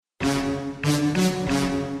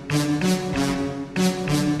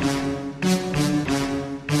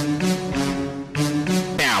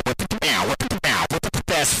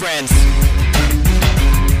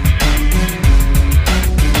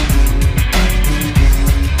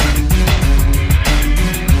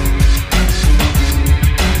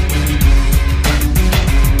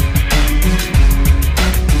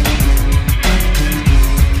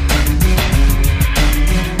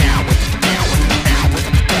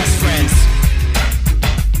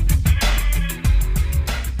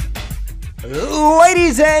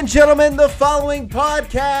and gentlemen, the following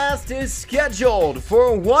podcast is scheduled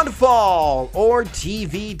for one fall or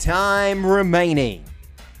TV time remaining.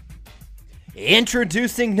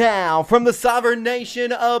 Introducing now from the sovereign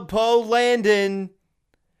nation of Polandon.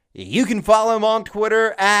 You can follow him on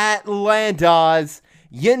Twitter at Landos.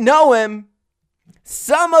 You know him.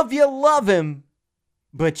 Some of you love him,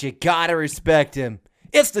 but you gotta respect him.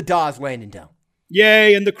 It's the Dawes Landon.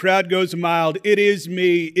 Yay, and the crowd goes mild. It is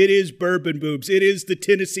me. It is Bourbon Boobs. It is the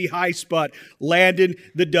Tennessee High Spot, Landon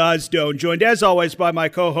the Dawes Doan, joined as always by my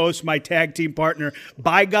co-host, my tag team partner.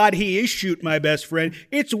 By God, he is Shoot, my best friend.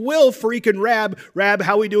 It's Will freaking Rab. Rab,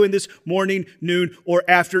 how we doing this morning, noon, or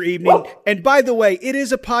after evening? And by the way, it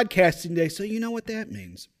is a podcasting day, so you know what that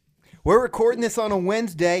means. We're recording this on a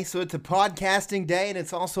Wednesday, so it's a podcasting day, and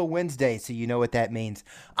it's also Wednesday, so you know what that means.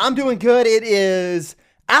 I'm doing good. It is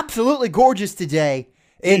absolutely gorgeous today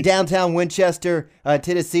in downtown Winchester,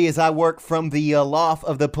 Tennessee, as I work from the loft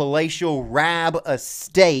of the palatial Rab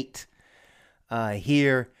Estate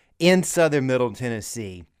here in southern Middle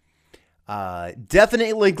Tennessee.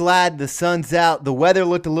 Definitely glad the sun's out. The weather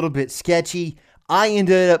looked a little bit sketchy. I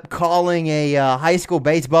ended up calling a high school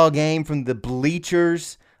baseball game from the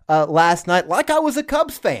bleachers last night like I was a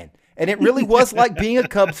Cubs fan. And it really was like being a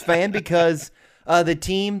Cubs fan because the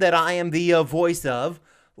team that I am the voice of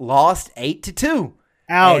lost 8-2.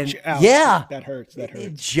 Ouch, and, ouch. Yeah. That hurts.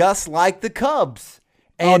 Just like the Cubs.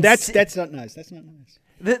 And that's not nice. That's not nice.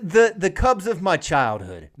 The Cubs of my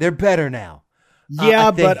childhood. They're better now. Yeah,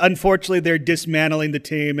 but unfortunately they're dismantling the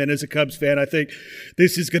team, and as a Cubs fan, I think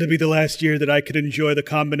this is going to be the last year that I could enjoy the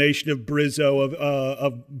combination of Brizzo,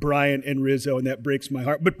 of Bryant and Rizzo, and that breaks my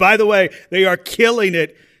heart. But by the way, they are killing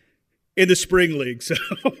it in the spring league. So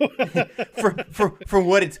for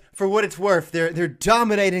what it's worth, they're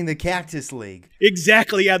dominating the Cactus League.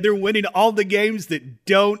 Exactly. Yeah, they're winning all the games that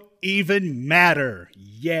don't even matter.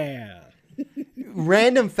 Yeah.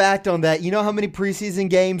 Random fact on that, you know how many preseason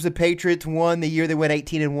games the Patriots won the year they went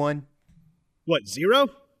 18-1? What, 0?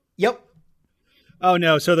 Yep. Oh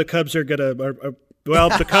no, so the Cubs are gonna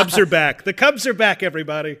the Cubs are back. The Cubs are back,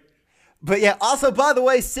 everybody. But yeah, also, by the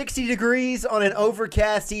way, 60 degrees on an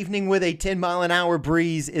overcast evening with a 10-mile-an-hour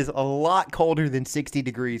breeze is a lot colder than 60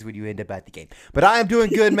 degrees when you end up at the game. But I am doing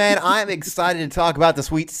good, man. I am excited to talk about the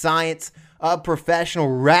sweet science of professional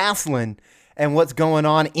wrestling and what's going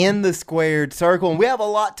on in the squared circle. And we have a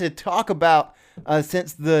lot to talk about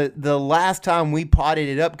since the last time we potted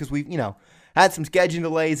it up because we've, had some scheduling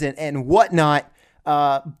delays and whatnot.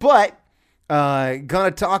 But going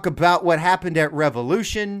to talk about what happened at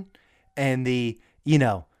Revolution and the,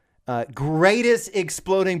 greatest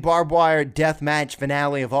exploding barbed wire death match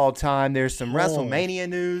finale of all time. There's some WrestleMania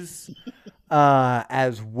news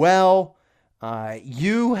as well.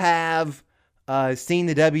 You have seen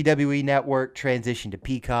the WWE Network transition to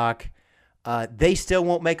Peacock. They still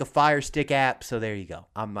won't make a Fire Stick app, so there you go.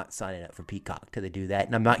 I'm not signing up for Peacock till they do that,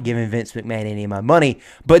 and I'm not giving Vince McMahon any of my money.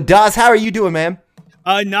 But Dawes, how are you doing, man?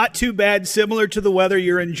 Not too bad. Similar to the weather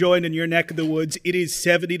you're enjoying in your neck of the woods. It is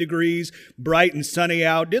 70 degrees, bright and sunny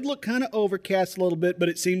out. Did look kind of overcast a little bit, but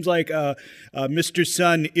it seems like Mr.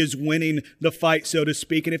 Sun is winning the fight, so to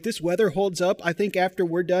speak. And if this weather holds up, I think after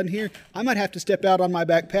we're done here, I might have to step out on my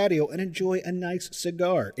back patio and enjoy a nice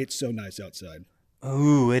cigar. It's so nice outside.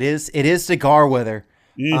 Ooh, it is cigar weather.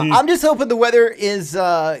 Mm-hmm. I'm just hoping the weather is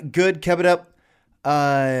good coming up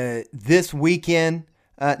this weekend.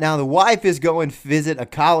 Now, the wife is going to visit a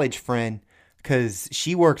college friend because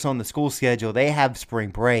she works on the school schedule. They have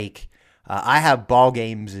spring break. I have ball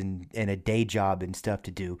games and a day job and stuff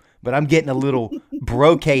to do. But I'm getting a little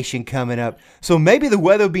brocation coming up. So maybe the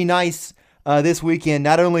weather will be nice this weekend,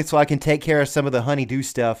 not only so I can take care of some of the honeydew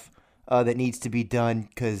stuff that needs to be done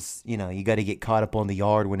because, you got to get caught up on the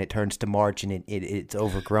yard when it turns to March and it's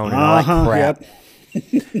overgrown and all that crap.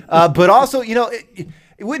 Yep. But also,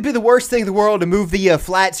 it would be the worst thing in the world to move the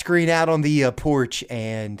flat screen out on the porch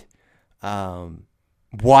and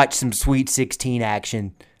watch some Sweet 16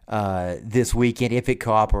 action this weekend if it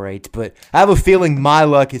cooperates. But I have a feeling my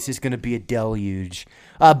luck is just going to be a deluge.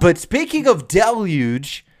 But speaking of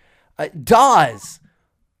deluge, Dawes,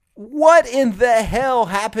 what in the hell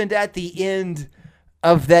happened at the end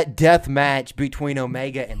of that death match between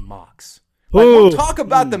Omega and Mox? We'll talk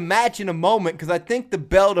about the match in a moment because I think the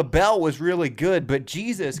bell-to-bell was really good, but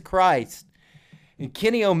Jesus Christ. And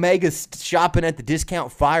Kenny Omega's shopping at the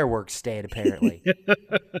discount fireworks stand, apparently.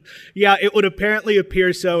 Yeah, it would apparently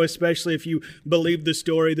appear so, especially if you believe the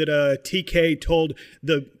story that TK told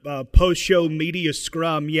the post-show media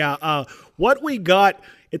scrum. Yeah, what we got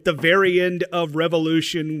at the very end of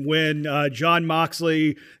Revolution when John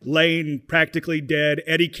Moxley laying practically dead,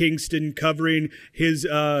 Eddie Kingston covering his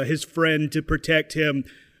friend to protect him.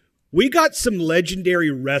 We got some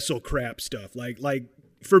legendary wrestle crap stuff. Like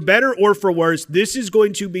for better or for worse, this is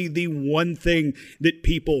going to be the one thing that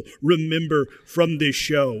people remember from this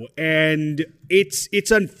show. And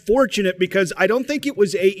it's unfortunate because I don't think it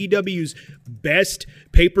was AEW's best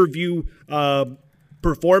pay-per-view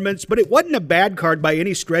performance, but it wasn't a bad card by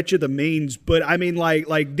any stretch of the means. But I mean,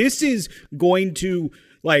 like this is going to,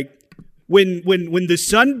 like, when the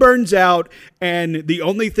sun burns out and the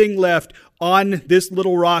only thing left on this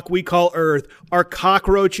little rock we call Earth are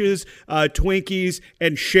cockroaches, Twinkies,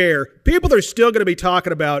 and Cher, people are still going to be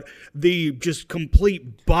talking about the just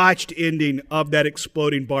complete botched ending of that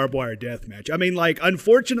exploding barbed wire death match. I mean, like,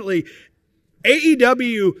 unfortunately,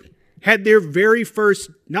 AEW had their very first,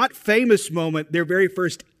 not famous moment, their very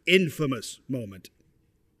first infamous moment.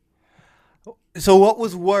 So what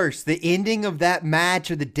was worse, the ending of that match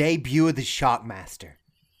or the debut of the Shockmaster?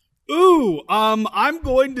 Ooh, I'm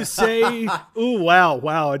going to say,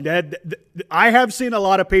 wow. And I have seen a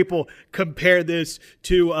lot of people compare this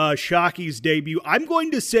to Shocky's debut. I'm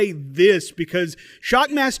going to say this because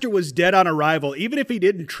Shockmaster was dead on arrival. Even if he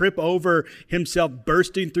didn't trip over himself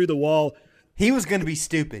bursting through the wall, he was going to be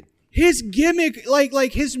stupid. His gimmick,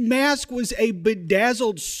 like his mask was a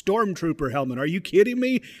bedazzled stormtrooper helmet. Are you kidding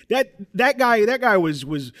me? That guy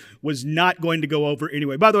was not going to go over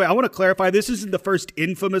anyway. By the way, I want to clarify, this isn't the first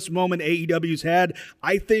infamous moment AEW's had.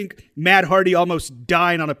 I think Matt Hardy almost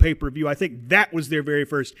dying on a pay-per-view. I think that was their very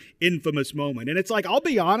first infamous moment. And it's like, I'll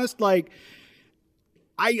be honest, like,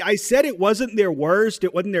 I said it wasn't their worst,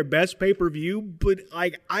 it wasn't their best pay-per-view, but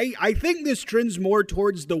like I think this trends more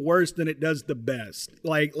towards the worst than it does the best.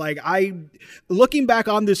 Like looking back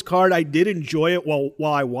on this card, I did enjoy it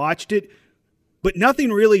while I watched it, but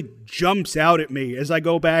nothing really jumps out at me as I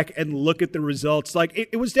go back and look at the results. Like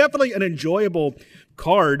it was definitely an enjoyable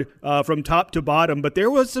card from top to bottom, but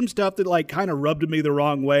there was some stuff that like kind of rubbed me the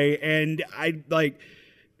wrong way, and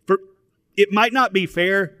it might not be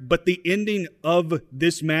fair, but the ending of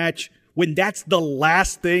this match, when that's the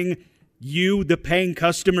last thing you, the paying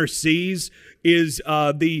customer, sees, is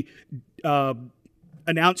the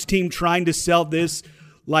announce team trying to sell this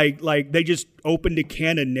like they just opened a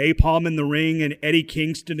can of napalm in the ring and Eddie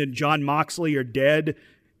Kingston and John Moxley are dead.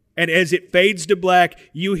 And as it fades to black,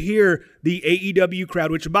 you hear the AEW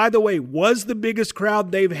crowd, which, by the way, was the biggest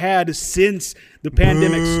crowd they've had since the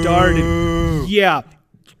pandemic started. Yeah.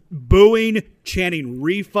 Booing, chanting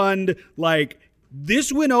refund, like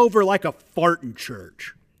this went over like a fart in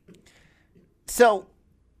church. So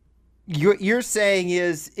you're saying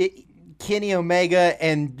is Kenny Omega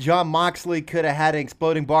and John Moxley could have had an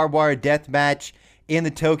exploding barbed wire death match in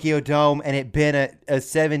the Tokyo Dome and it been a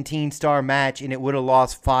 17-star match and it would have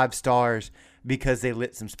lost 5 stars because they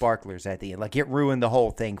lit some sparklers at the end. Like it ruined the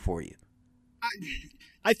whole thing for you.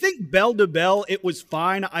 I think bell to bell, it was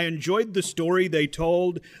fine. I enjoyed the story they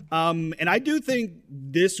told. And I do think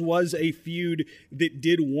this was a feud that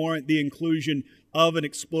did warrant the inclusion of an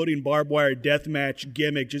exploding barbed wire death match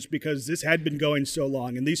gimmick just because this had been going so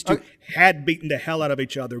long and these two had beaten the hell out of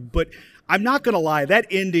each other. But I'm not going to lie, that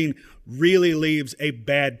ending really leaves a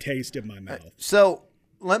bad taste in my mouth. So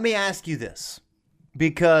let me ask you this,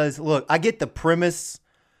 because look, I get the premise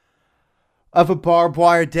of a barbed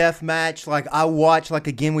wire death match. Like I watch, like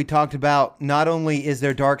again, we talked about, not only is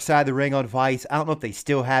there Dark Side of the Ring on Vice, I don't know if they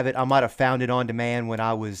still have it. I might have found it on demand when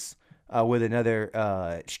I was with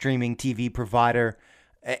another streaming TV provider,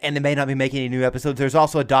 and they may not be making any new episodes. There's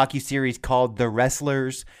also a docuseries called The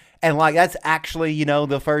Wrestlers, and like that's actually,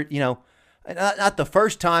 the first, not the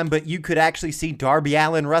first time, but you could actually see Darby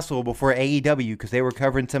Allin wrestle before AEW because they were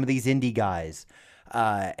covering some of these indie guys.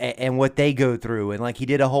 And what they go through. And like he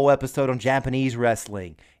did a whole episode on Japanese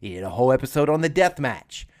wrestling. He did a whole episode on the death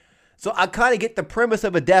match. So I kind of get the premise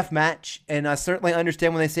of a death match. And I certainly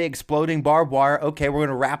understand when they say exploding barbed wire. Okay, we're going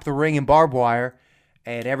to wrap the ring in barbed wire.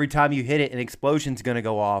 And every time you hit it, an explosion's going to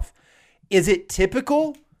go off. Is it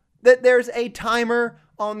typical that there's a timer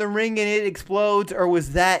on the ring and it explodes? Or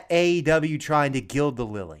was that AEW trying to gild the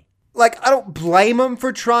lily? Like, I don't blame them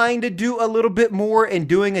for trying to do a little bit more and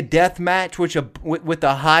doing a death match with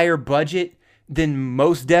a higher budget than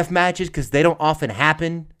most death matches, because they don't often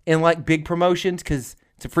happen in like big promotions because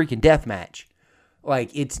it's a freaking death match.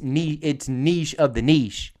 Like it's niche of the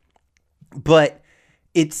niche. But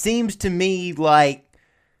it seems to me like,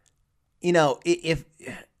 if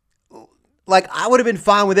like I would have been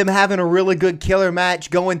fine with them having a really good killer match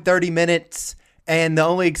going 30 minutes and the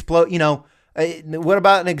only What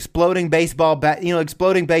about an exploding baseball bat?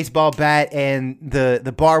 Exploding baseball bat, and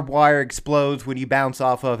the barbed wire explodes when you bounce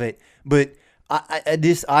off of it. But I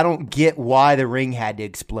don't get why the ring had to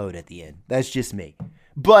explode at the end. That's just me.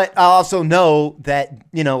 But I also know that,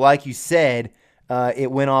 like you said,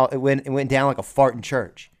 it went down like a fart in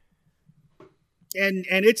church. And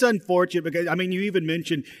it's unfortunate because, you even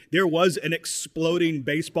mentioned there was an exploding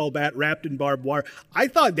baseball bat wrapped in barbed wire. I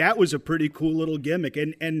thought that was a pretty cool little gimmick.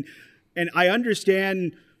 And I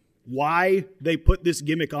understand why they put this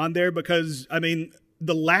gimmick on there because,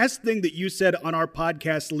 the last thing that you said on our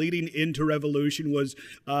podcast leading into Revolution was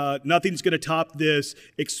nothing's going to top this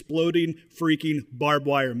exploding freaking barbed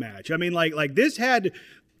wire match. Like this had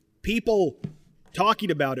people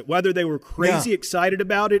talking about it, whether they were crazy excited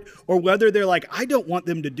about it or whether they're like, I don't want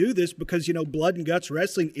them to do this because, blood and guts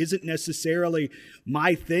wrestling isn't necessarily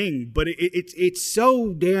my thing. But it's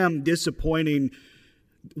so damn disappointing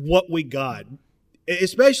what we got,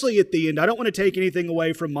 especially at the end. I don't want to take anything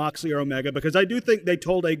away from Moxley or Omega because I do think they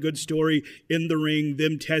told a good story in the ring,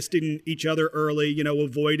 them testing each other early,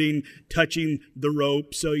 avoiding touching the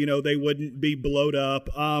rope so, they wouldn't be blowed up.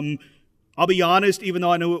 I'll be honest, even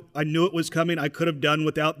though I knew it was coming, I could have done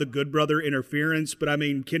without the Good Brother interference. But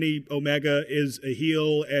Kenny Omega is a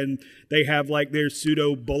heel, and they have like their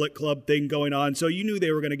pseudo Bullet Club thing going on, so you knew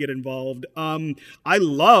they were going to get involved. I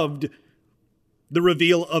loved the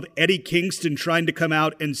reveal of Eddie Kingston trying to come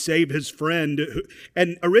out and save his friend.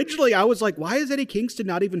 And originally, I was like, why is Eddie Kingston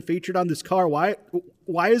not even featured on this card?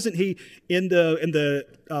 Why isn't he in the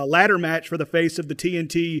ladder match for the face of the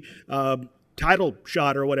TNT title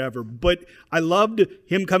shot or whatever? But I loved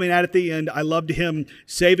him coming out at the end. I loved him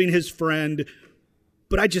saving his friend.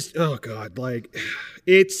 But I just, oh God, like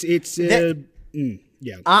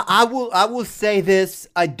yeah. I will say this.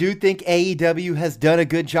 I do think AEW has done a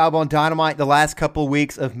good job on Dynamite the last couple of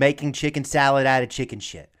weeks of making chicken salad out of chicken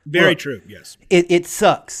shit. Very true, yes. It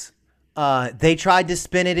sucks. They tried to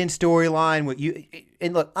spin it in storyline with you.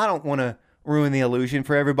 And look, I don't want to ruin the illusion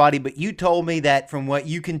for everybody, but you told me that from what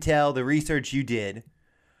you can tell, the research you did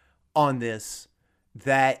on this,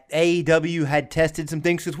 that AEW had tested some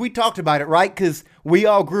things, because we talked about it, right? Because we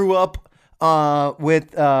all grew up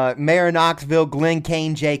with Mayor Knoxville, Glenn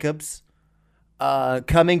Kane Jacobs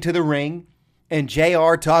coming to the ring, and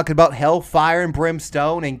JR talking about hellfire and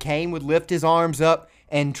brimstone, and Kane would lift his arms up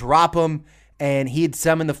and drop them, and he'd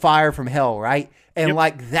summon the fire from hell, right? And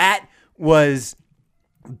like that was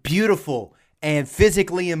beautiful and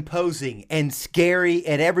physically imposing and scary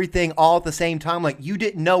and everything all at the same time. Like, you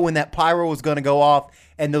didn't know when that pyro was going to go off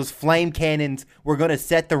and those flame cannons were going to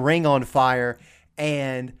set the ring on fire.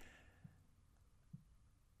 And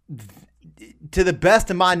to the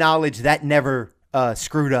best of my knowledge, that never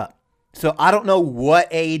screwed up. So I don't know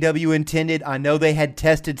what AEW intended. I know they had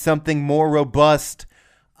tested something more robust.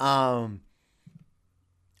 I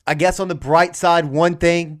guess on the bright side, one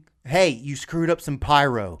thing, hey, you screwed up some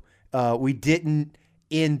pyro. We didn't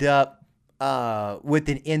end up with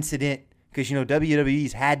an incident because,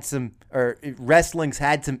 WWE's had some, or wrestling's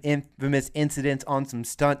had some infamous incidents on some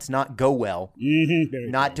stunts not go well.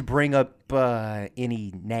 Mm-hmm. Not to bring up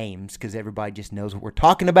any names because everybody just knows what we're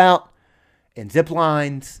talking about, and zip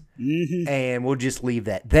lines, and we'll just leave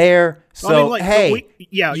that there. So, we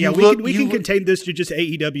can contain this to just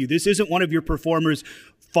AEW. This isn't one of your performers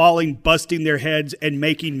falling, busting their heads, and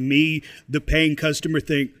making me, the paying customer,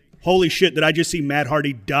 think, holy shit, did I just see Matt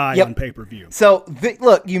Hardy die on pay-per-view? So,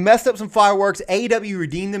 look, you messed up some fireworks. AEW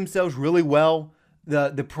redeemed themselves really well.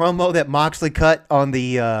 The promo that Moxley cut on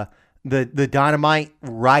the Dynamite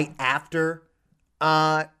right after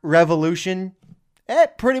Revolution,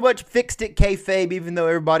 it pretty much fixed it kayfabe, even though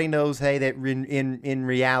everybody knows, hey, that in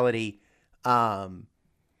reality,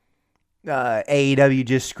 AEW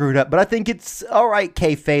just screwed up. But I think it's all right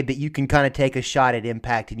kayfabe that you can kind of take a shot at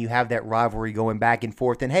Impact and you have that rivalry going back and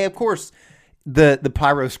forth. And hey, of course, the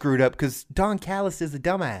pyro screwed up because Don Callis is a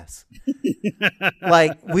dumbass.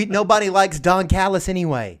 Nobody likes Don Callis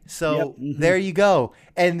anyway. So there you go.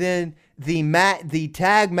 And then the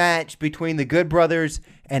tag match between the Good Brothers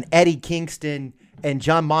and Eddie Kingston and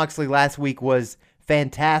Jon Moxley last week was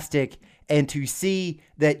fantastic. And to see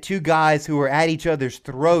that two guys who were at each other's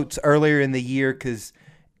throats earlier in the year because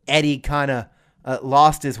Eddie kind of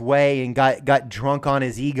lost his way and got drunk on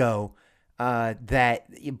his ego, that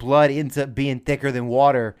blood ends up being thicker than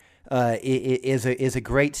water, is a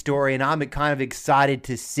great story. And I'm kind of excited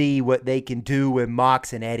to see what they can do with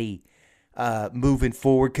Mox and Eddie moving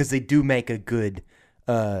forward, because they do make a good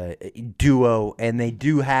duo, and they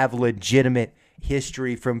do have legitimate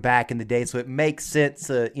history from back in the day. So it makes sense,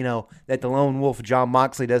 that the lone wolf Jon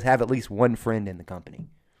Moxley does have at least one friend in the company.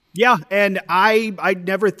 Yeah, and I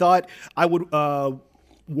never thought I would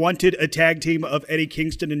wanted a tag team of Eddie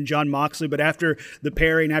Kingston and Jon Moxley, but after the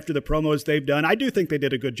pairing, after the promos they've done, I do think they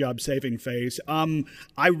did a good job saving face.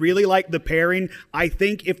 I really like the pairing. I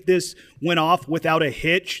think if this went off without a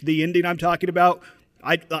hitch, the ending I'm talking about,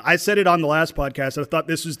 I said it on the last podcast. I thought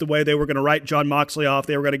this is the way they were going to write Jon Moxley off.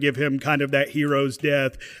 They were going to give him kind of that hero's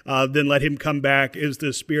death, then let him come back as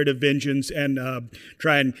the spirit of vengeance and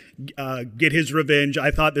try and get his revenge. I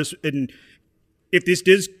thought this, and if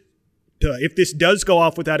this does go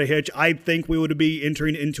off without a hitch, I think we would be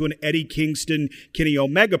entering into an Eddie Kingston, Kenny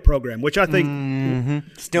Omega program, which I think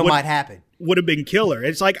still might happen. Would have been killer.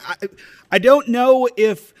 It's like I don't know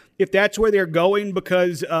if that's where they're going,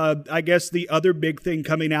 because I guess the other big thing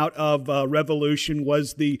coming out of Revolution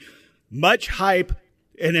was the much hype,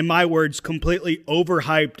 and in my words, completely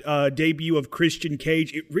overhyped debut of Christian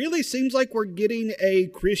Cage. It really seems like we're getting a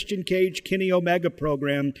Christian Cage, Kenny Omega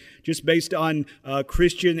program just based on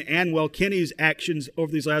Christian and, well, Kenny's actions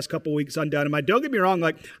over these last couple weeks on Dynamite. Don't get me wrong.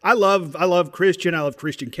 Like, I love Christian. I love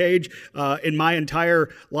Christian Cage. In my entire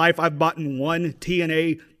life, I've bought one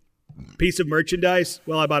TNA piece of merchandise.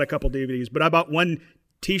 Well, I bought a couple DVDs, but I bought one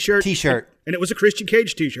T-shirt, and it was a Christian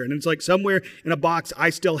Cage T-shirt, and it's like somewhere in a box I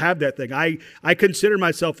still have that thing. I consider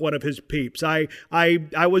myself one of his peeps. I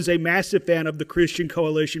was a massive fan of the Christian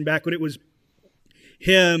Coalition back when it was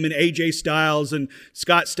him and AJ Styles and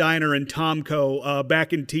Scott Steiner and Tomko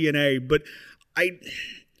back in TNA. But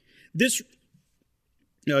this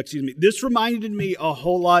reminded me a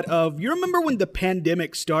whole lot of, you remember when the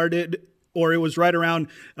pandemic started, or it was right around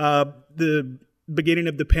the beginning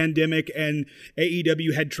of the pandemic, and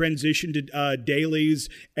AEW had transitioned to dailies,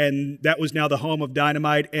 and that was now the home of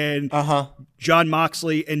Dynamite, and Jon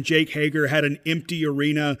Moxley and Jake Hager had an empty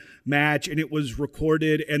arena match, and it was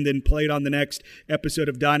recorded and then played on the next episode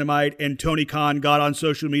of Dynamite, and Tony Khan got on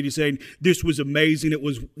social media saying this was amazing. It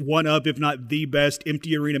was one of, if not the best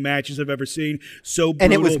empty arena matches I've ever seen. So brutal.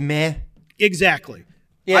 And it was meh. Exactly.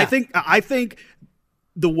 Yeah. I think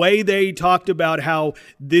the way they talked about how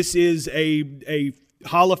this is a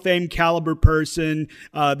Hall of Fame caliber person,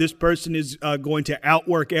 this person is going to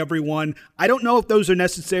outwork everyone. I don't know if those are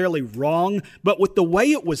necessarily wrong, but with the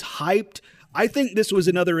way it was hyped, I think this was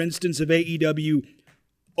another instance of AEW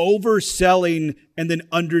overselling and then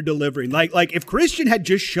under-delivering. Like if Christian had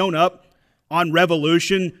just shown up on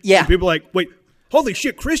Revolution, and people were like, wait, holy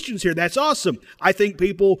shit, Christian's here, that's awesome. I think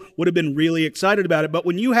people would have been really excited about it. But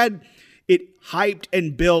when you had it hyped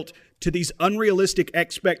and built to these unrealistic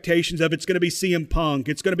expectations of it's going to be CM Punk,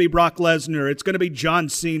 it's going to be Brock Lesnar, it's going to be John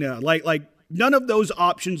Cena, like none of those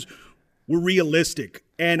options were realistic.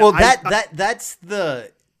 And well, that's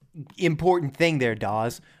the important thing there,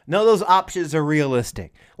 Dawes. None of those options are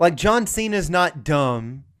realistic. Like, John Cena's not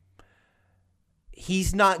dumb.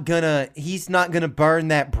 He's not gonna burn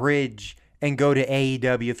that bridge and go to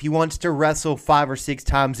AEW. If he wants to wrestle 5 or 6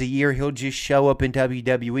 times a year, he'll just show up in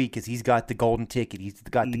WWE because he's got the golden ticket. He's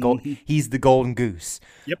got the gold. He's the golden goose.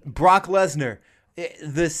 Yep. Brock Lesnar,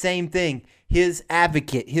 the same thing. His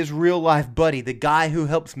advocate, his real life buddy, the guy who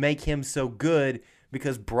helps make him so good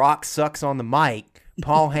because Brock sucks on the mic.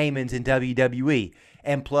 Paul Heyman's in WWE,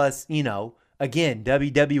 and plus, again,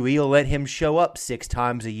 WWE will let him show up 6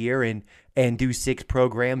 times a year and do 6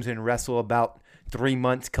 programs and wrestle about 3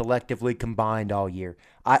 months collectively combined all year.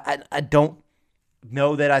 I don't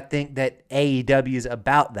know that I think that AEW is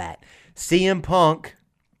about that. CM Punk,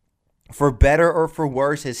 for better or for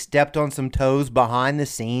worse, has stepped on some toes behind the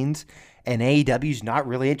scenes, and AEW is not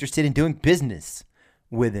really interested in doing business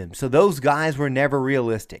with him. So those guys were never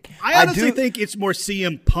realistic. I honestly think it's more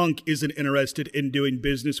CM Punk isn't interested in doing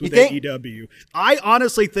business with AEW. I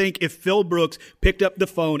honestly think if Phil Brooks picked up the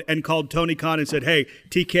phone and called Tony Khan and said, hey,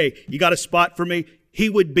 TK, you got a spot for me? He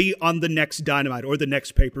would be on the next Dynamite or the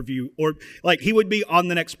next pay-per-view, or like he would be on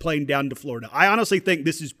the next plane down to Florida. I honestly think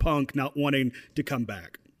this is Punk not wanting to come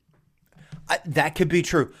back. That could be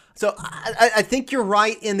true. So I think you're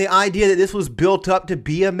right in the idea that this was built up to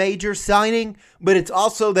be a major signing, but it's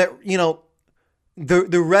also that,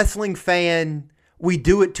 the wrestling fan, we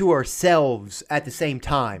do it to ourselves at the same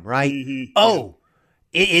time, right? Mm-hmm. Oh,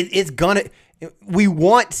 we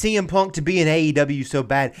want CM Punk to be in AEW so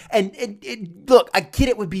bad. And look, I get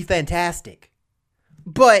it would be fantastic,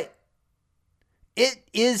 but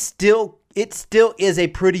it still is a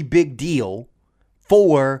pretty big deal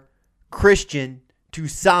for Christian to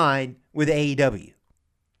sign with AEW.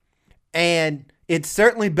 And it's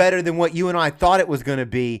certainly better than what you and I thought it was going to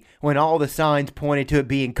be when all the signs pointed to it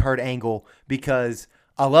being Kurt Angle because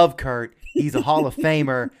I love Kurt. He's a Hall of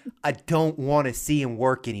Famer. I don't want to see him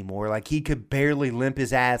work anymore. Like, he could barely limp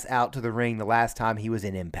his ass out to the ring the last time he was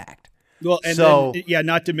in Impact. Well, and so, then, yeah,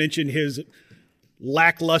 not to mention his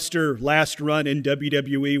lackluster last run in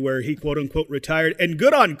WWE where he quote unquote retired. And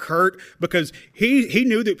good on Kurt, because he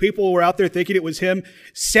knew that people were out there thinking it was him.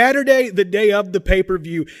 Saturday, the day of the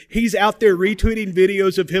pay-per-view, he's out there retweeting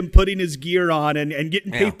videos of him putting his gear on and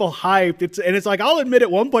getting people hyped. It's like, I'll admit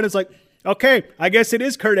at one point it's like, okay, I guess it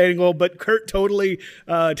is Kurt Angle, but Kurt totally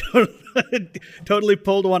totally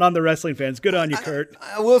pulled one on the wrestling fans. Good on you, Kurt.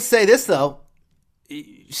 I will say this though.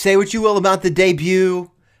 Say what you will about the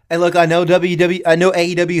debut. And look, I know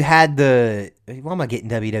AEW had the. Why am I getting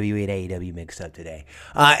WWE and AEW mixed up today?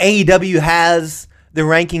 AEW has the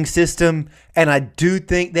ranking system, and I do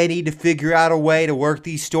think they need to figure out a way to work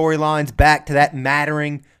these storylines back to that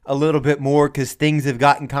mattering a little bit more, because things have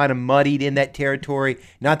gotten kind of muddied in that territory.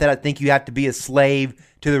 Not that I think you have to be a slave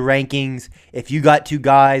to the rankings. If you got two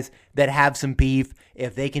guys that have some beef,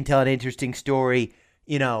 if they can tell an interesting story,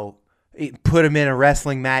 put them in a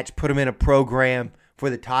wrestling match, put them in a program for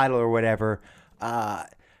the title or whatever.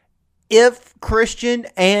 If Christian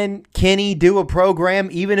and Kenny do a program,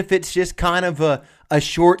 even if it's just kind of a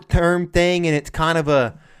short-term thing and it's kind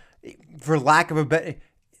of for lack of a better,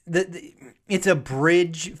 it's a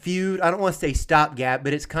bridge feud. I don't want to say stopgap,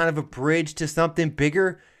 but it's kind of a bridge to something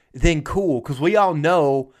bigger, then cool. Because we all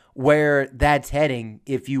know where that's heading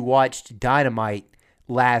if you watched Dynamite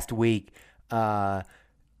last week. Matt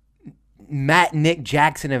and Nick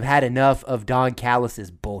Jackson have had enough of Don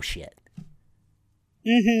Callis' bullshit.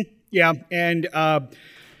 Mm-hmm. Yeah, and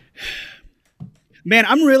man,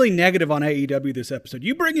 I'm really negative on AEW this episode.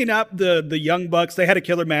 You bringing up the Young Bucks, they had a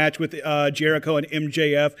killer match with Jericho and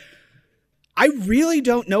MJF. I really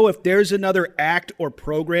don't know if there's another act or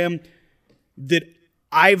program that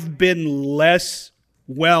I've been less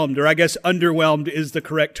whelmed, or I guess underwhelmed is the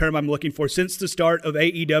correct term I'm looking for, since the start of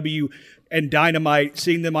AEW and Dynamite,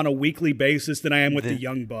 seeing them on a weekly basis, than I am with the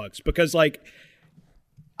Young Bucks. Because, like,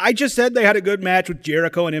 I just said they had a good match with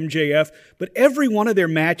Jericho and MJF, but every one of their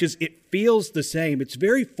matches, it feels the same. It's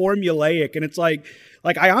very formulaic, and it's like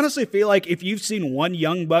I honestly feel like if you've seen one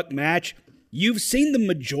Young Buck match, you've seen the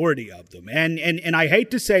majority of them. And I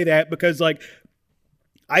hate to say that, because, like,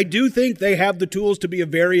 I do think they have the tools to be a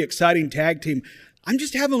very exciting tag team. I'm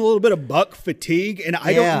just having a little bit of Buck fatigue, and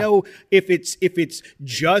I don't know if it's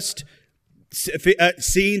just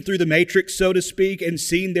seeing through the matrix, so to speak, and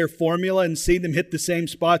seeing their formula and seeing them hit the same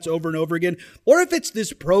spots over and over again, or if it's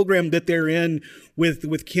this program that they're in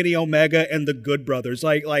with Kenny Omega and the Good Brothers.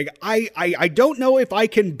 I don't know if I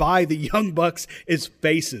can buy the Young Bucks as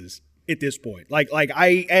faces at this point.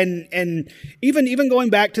 And even going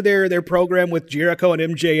back to their program with Jericho and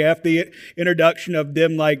MJF, the introduction of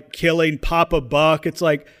them like killing Papa Buck, it's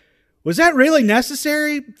like, was that really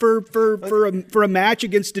necessary for a match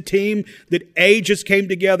against a team that A, just came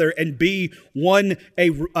together, and B, won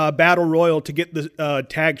a battle royal to get the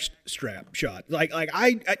tag strap shot?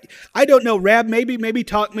 I don't know, Rab. Maybe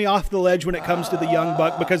talk me off the ledge when it comes to the Young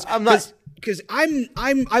Buck, because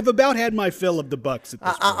I've about had my fill of the Bucks at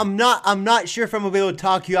this point. I'm not sure if I'm gonna be able to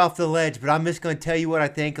talk you off the ledge, but I'm just gonna tell you what I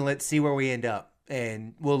think, and let's see where we end up.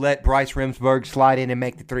 And we'll let Bryce Remsburg slide in and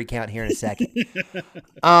make the 3 count here in a second.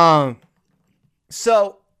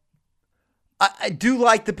 So I do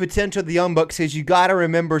like the potential of the Young Bucks, because you got to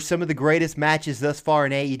remember some of the greatest matches thus far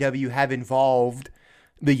in AEW have involved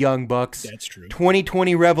the Young Bucks. That's true.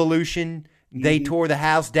 2020 Revolution, they tore the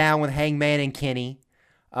house down with Hangman and Kenny.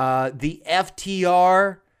 The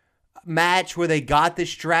FTR match where they got the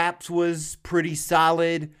straps was pretty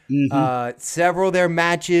solid. Several of their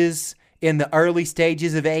matches in the early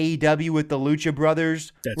stages of AEW with the Lucha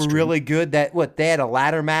Brothers were really good. They had a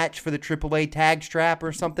ladder match for the AAA tag strap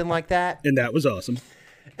or something like that. And that was awesome.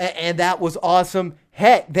 And that was awesome.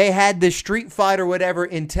 Heck, they had the Street Fight or whatever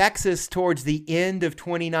in Texas towards the end of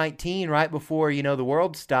 2019, right before, the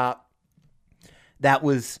world stopped. That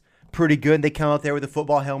was pretty good. They come out there with the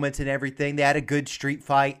football helmets and everything. They had a good street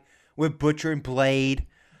fight with Butcher and Blade.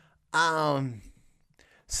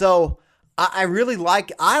 So I really like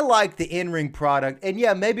the in-ring product. And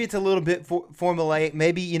yeah, maybe it's a little bit formulaic.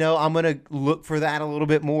 Maybe, I'm going to look for that a little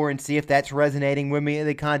bit more and see if that's resonating with me.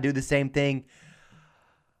 They kind of do the same thing.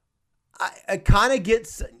 I kind of get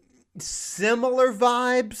similar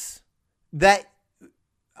vibes that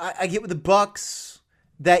I get with the Bucks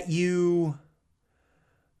that you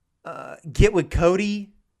get with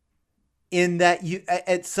Cody, in that you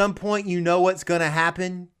at some point you know what's going to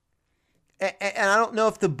happen. And I don't know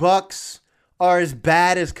if the Bucks are as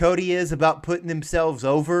bad as Cody is about putting themselves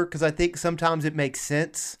over, because I think sometimes it makes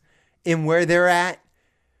sense in where they're at.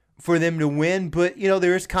 for them to win, but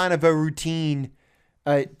there is kind of a routine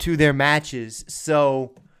to their matches.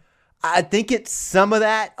 So I think it's some of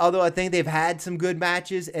that, although I think they've had some good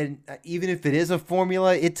matches, and even if it is a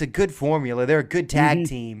formula, it's a good formula. They're a good tag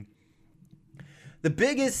team. The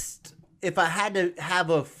biggest, if I had to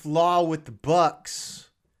have a flaw with the Bucks,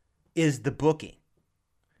 is the booking.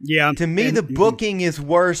 Yeah. To me, the booking is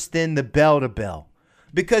worse than the bell-to-bell.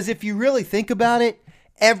 Because if you really think about it,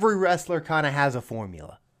 every wrestler kind of has a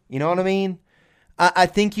formula. You know what I mean? I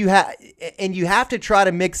think you have to try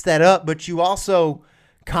to mix that up, but you also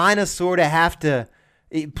kind of sort of have to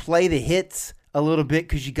play the hits a little bit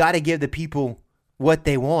because you got to give the people what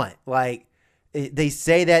they want. Like, they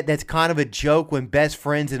say that's kind of a joke when Best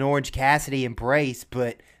Friends and Orange Cassidy embrace,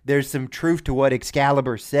 but there's some truth to what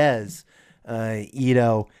Excalibur says.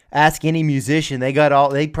 Ask any musician.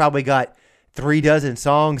 They probably got 36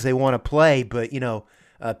 songs they want to play, but,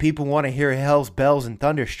 people want to hear Hell's Bells and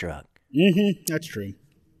Thunderstruck. That's true.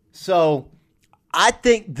 So I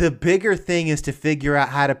think the bigger thing is to figure out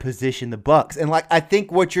how to position the Bucks. And I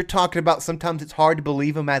think what you're talking about, sometimes it's hard to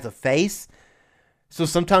believe them as a face. So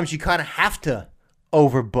sometimes you kind of have to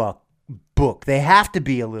overbook. They have to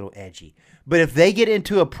be a little edgy. But if they get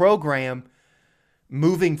into a program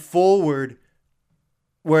moving forward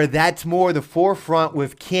where that's more the forefront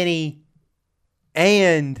with Kenny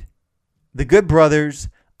and the Good Brothers,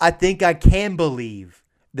 I think I can believe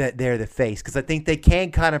that they're the face, because I think they can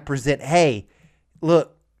kind of present, hey,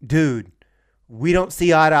 look, dude, we don't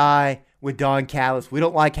see eye to eye with Don Callis. We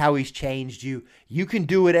don't like how he's changed you. You can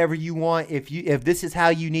do whatever you want if this is how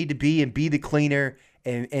you need to be and be the cleaner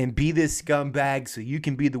and be this scumbag so you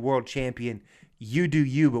can be the world champion. You do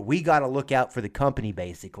you, but we got to look out for the company,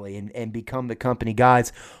 basically, and become the company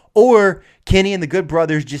guys. Or Kenny and the Good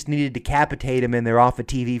Brothers just needed to decapitate him and they're off of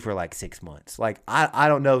TV for 6 months. I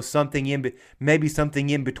don't know, maybe something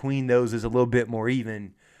in between those is a little bit more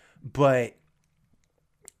even. But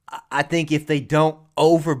I think if they don't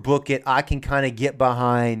overbook it, I can kind of get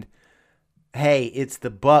behind, hey, it's the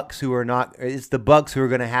Bucks who are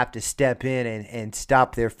going to have to step in and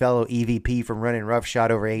stop their fellow EVP from running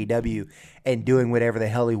roughshod over AEW and doing whatever the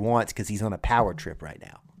hell he wants because he's on a power trip right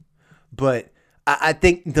now. But I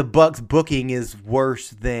think the Bucks booking is worse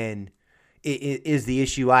than is the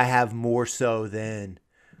issue I have, more so than,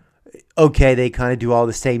 okay, they kind of do all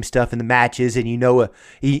the same stuff in the matches, and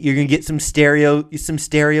you're gonna get some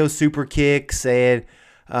stereo super kicks and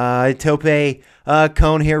tope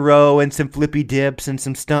cone hero and some flippy dips and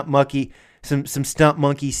some stunt monkey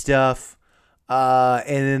stuff, and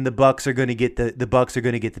then the Bucks are gonna get the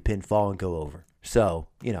pinfall and go over. So,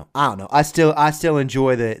 I don't know. I still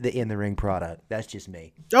enjoy the in the ring product. That's just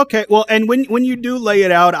me. Okay, well, and when you do lay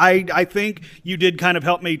it out, I think you did kind of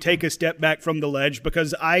help me take a step back from the ledge,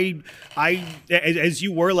 because I as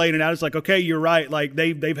you were laying it out, it's like, okay, you're right. Like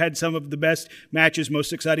they've had some of the best matches,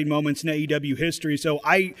 most exciting moments in AEW history. So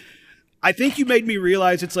I think you made me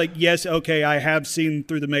realize it's like, yes, okay, I have seen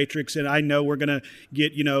through the Matrix, and I know we're gonna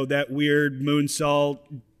get that weird moonsault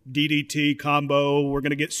DDT combo. We're going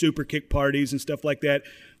to get super kick parties and stuff like that.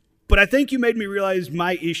 But I think you made me realize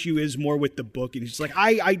my issue is more with the booking. It's like,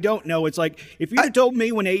 I don't know. It's like, if you had told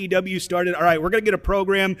me when AEW started, all right, we're going to get a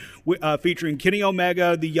program featuring Kenny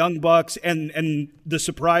Omega, the Young Bucks, and the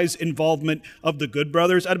surprise involvement of the Good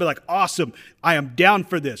Brothers, I'd be like, awesome, I am down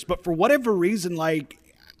for this. But for whatever reason, I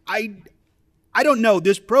don't know.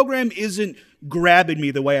 This program isn't grabbing me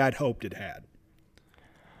the way I'd hoped it had.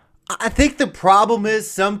 I think the problem is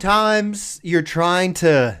sometimes you're trying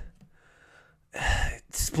to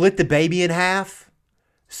split the baby in half.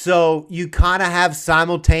 So you kind of have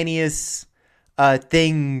simultaneous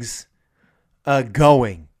things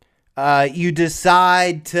going. You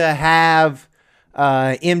decide to have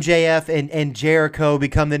MJF and Jericho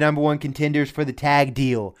become the number one contenders for the tag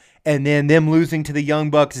deal. And then them losing to the Young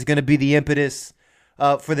Bucks is going to be the impetus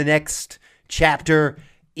for the next chapter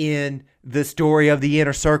in the story of the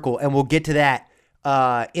Inner Circle, and we'll get to that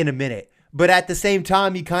in a minute. But at the same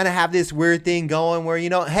time, you kind of have this weird thing going where,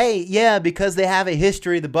 hey, yeah, because they have a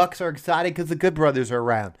history, the Bucks are excited because the Good Brothers are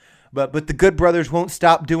around. But the Good Brothers won't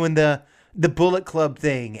stop doing the Bullet Club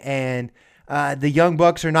thing, and the Young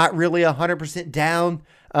Bucks are not really 100% down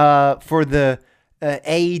for the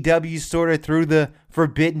AEW sort of through the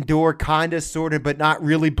Forbidden Door, kind of, sort of, but not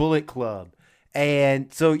really Bullet Club.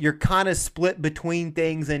 And so you're kind of split between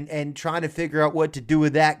things, and trying to figure out what to do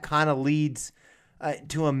with that kind of leads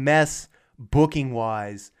to a mess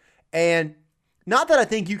booking-wise. And not that I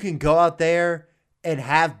think you can go out there and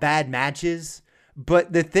have bad matches,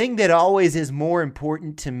 but the thing that always is more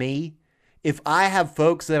important to me, if I have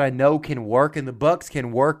folks that I know can work, and the Bucks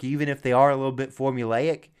can work even if they are a little bit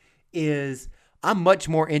formulaic, is I'm much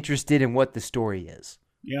more interested in what the story is.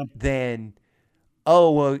 Yeah. Than,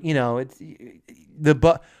 it's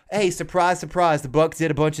hey, surprise, surprise, the Bucks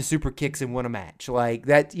did a bunch of super kicks and won a match. Like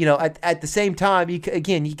that, at the same time, you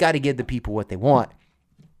got to give the people what they want.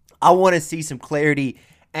 I want to see some clarity,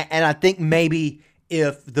 and I think maybe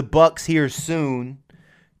if the Bucks here soon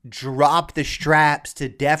drop the straps to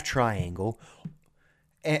Death Triangle,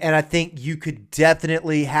 and I think you could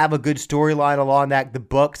definitely have a good storyline along that. The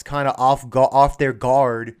Bucks kind of off their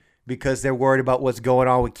guard because they're worried about what's going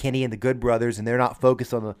on with Kenny and the Good Brothers, and they're not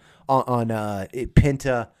focused on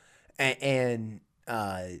Penta and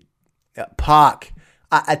Pac.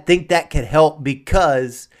 I think that could help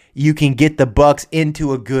because you can get the Bucks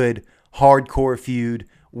into a good hardcore feud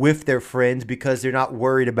with their friends because they're not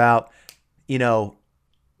worried about,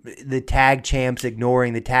 the tag champs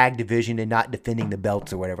ignoring the tag division and not defending the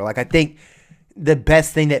belts or whatever. Like, I think the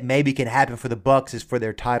best thing that maybe can happen for the Bucks is for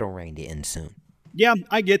their title reign to end soon. Yeah,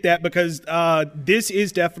 I get that because this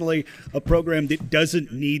is definitely a program that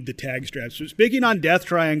doesn't need the tag straps. So speaking on Death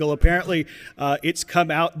Triangle, apparently it's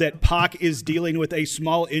come out that Pac is dealing with a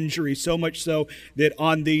small injury, so much so that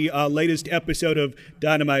on the latest episode of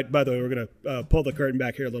Dynamite, by the way, we're going to pull the curtain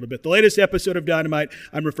back here a little bit. The latest episode of Dynamite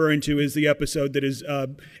I'm referring to is the episode that is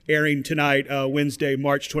airing tonight, Wednesday,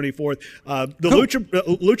 March 24th.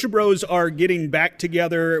 Lucha Bros are getting back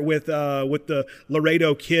together with the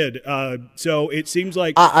Laredo Kid. So it seems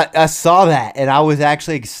like I saw that and I was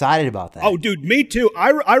actually excited about that. Oh, dude, me too.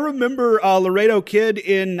 I remember Laredo Kid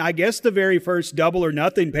in, I guess, the very first Double or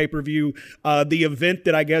Nothing pay-per-view, the event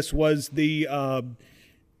that I guess was the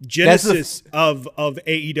genesis of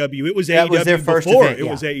AEW. It was AEW was their first before event, it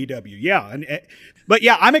was AEW. Yeah. But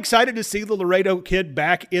yeah, I'm excited to see the Laredo Kid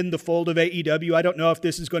back in the fold of AEW. I don't know if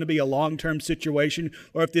this is going to be a long-term situation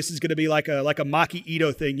or if this is going to be like a Maki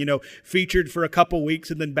Ito thing, featured for a couple weeks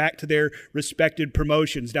and then back to their respected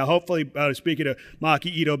promotions. Now, hopefully, speaking of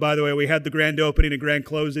Maki Ito, by the way, we had the grand opening and grand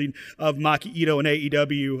closing of Maki Ito and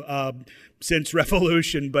AEW since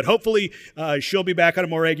Revolution, but hopefully she'll be back on a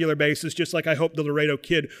more regular basis, just like I hope the Laredo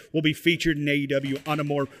Kid will be featured in AEW on a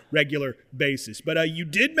more regular basis. But you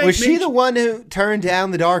did make Was she the one who turned down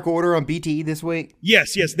the Dark Order on BTE this week?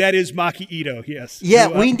 Yes, that is Maki Ito, yes. Yeah,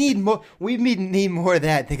 we need more. We need more of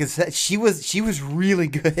that because she was really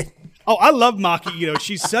good. Oh, I love Maki Ito.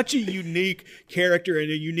 She's such a unique character and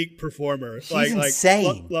a unique performer. She's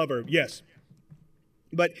insane. Love her, yes.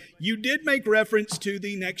 But you did make reference to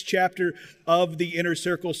the next chapter of the Inner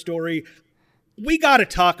Circle story. We got to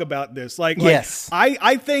talk about this. Yes.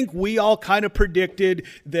 I think we all kind of predicted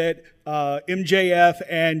that MJF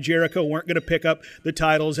and Jericho weren't going to pick up the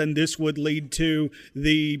titles, and this would lead to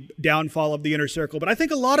the downfall of the Inner Circle. But I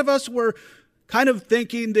think a lot of us were kind of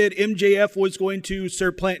thinking that MJF was going to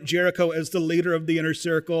supplant Jericho as the leader of the Inner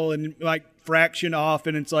Circle and fraction off,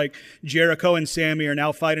 and it's like Jericho and Sammy are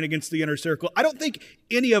now fighting against the Inner Circle. I don't think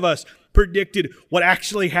any of us predicted what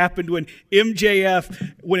actually happened when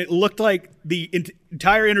MJF, when it looked like the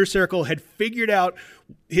entire Inner Circle had figured out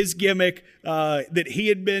his gimmick, that he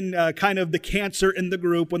had been kind of the cancer in the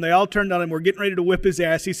group. When they all turned on him, we're getting ready to whip his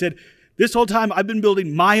ass. He said, "This whole time I've been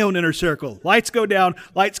building my own Inner Circle. Lights go down,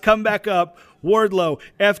 lights come back up. Wardlow,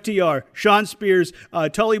 FTR, Sean Spears,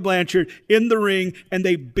 Tully Blanchard in the ring, and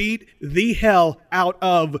they beat the hell out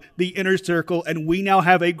of the Inner Circle, and we now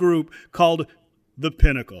have a group called The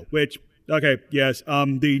Pinnacle," which, okay, yes,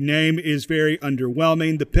 the name is very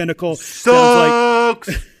underwhelming. The Pinnacle sucks. Sounds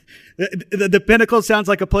like... The Pinnacle sounds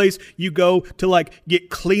like a place you go to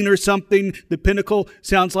get clean or something. The Pinnacle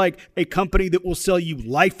sounds like a company that will sell you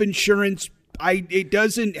life insurance. It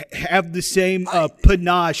doesn't have the same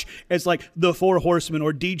panache as the Four Horsemen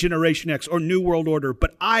or D-Generation X or New World Order.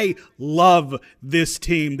 But I love this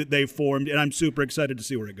team that they've formed, and I'm super excited to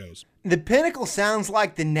see where it goes. The Pinnacle sounds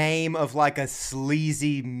like the name of a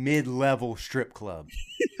sleazy mid-level strip club.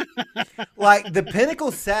 The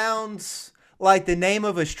Pinnacle sounds like the name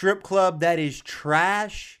of a strip club that is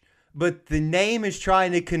trash, but the name is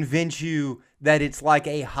trying to convince you that it's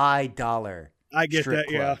a high dollar. I get that,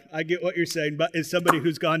 club. Yeah. I get what you're saying. But as somebody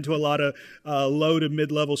who's gone to a lot of low to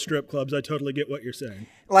mid-level strip clubs, I totally get what you're saying.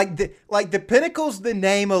 The Pinnacle's the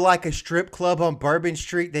name of a strip club on Bourbon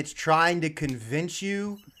Street that's trying to convince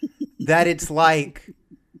you that it's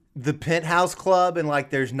the Penthouse Club and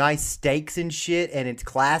there's nice steaks and shit and it's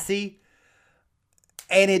classy.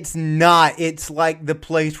 And it's not. It's the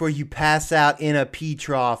place where you pass out in a pee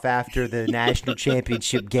trough after the national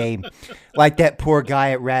championship game. Like that poor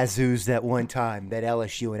guy at Razzoos that one time that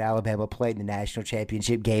LSU and Alabama played in the national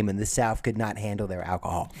championship game and the South could not handle their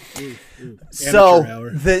alcohol. So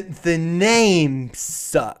the name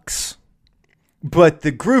sucks. But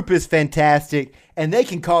the group is fantastic, and they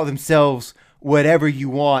can call themselves whatever you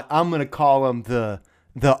want. I'm going to call them the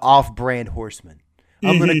off-brand horsemen.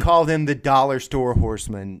 I'm going to call them the dollar store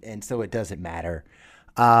horsemen, and so it doesn't matter.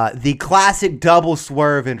 The classic double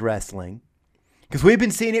swerve in wrestling, because we've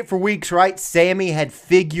been seeing it for weeks, right? Sammy had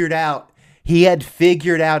figured out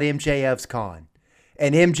MJF's con,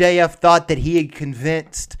 and MJF thought that he had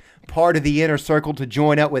convinced part of the inner circle to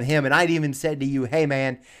join up with him. And I'd even said to you, hey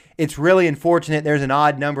man, it's really unfortunate there's an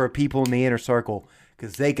odd number of people in the inner circle,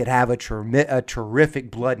 because they could have a terrific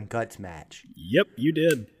blood and guts match. Yep, you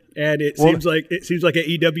did. And it seems like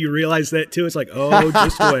AEW realized that too. It's like, oh,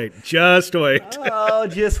 just wait. Oh,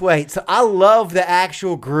 just wait. So I love the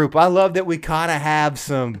actual group. I love that we kind of have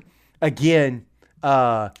some, again,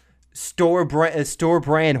 store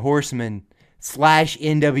brand horsemen /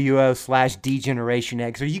 NWO / D-Generation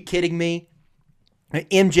X. Are you kidding me?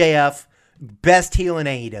 MJF, best heel in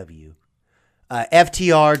AEW.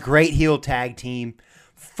 FTR, great heel tag team.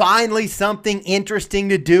 Finally, something interesting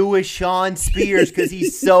to do with Shawn Spears, because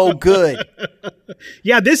he's so good.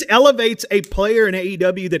 Yeah, this elevates a player in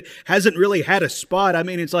AEW that hasn't really had a spot. I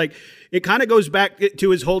mean, it's like, it kind of goes back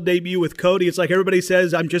to his whole debut with Cody. It's like everybody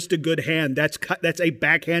says, I'm just a good hand. That's a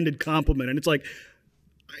backhanded compliment. And it's like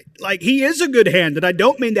he is a good hand, and I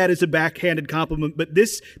don't mean that as a backhanded compliment, but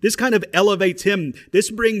this kind of elevates him.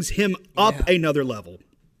 This brings him up another level.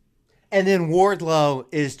 And then Wardlow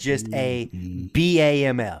is just a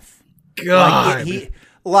BAMF. God.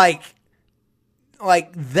 Like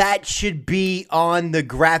that should be on the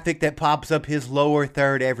graphic that pops up his lower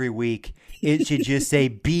third every week. It should just say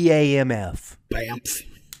BAMF.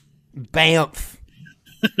 Bamf.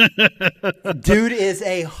 Dude is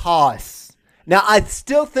a hoss. Now, I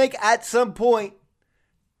still think at some point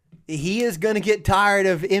he is going to get tired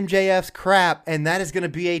of MJF's crap, and that is going to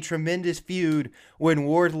be a tremendous feud when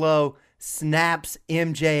Wardlow snaps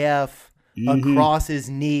MJF across his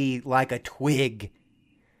knee like a twig.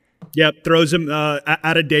 Yep, throws him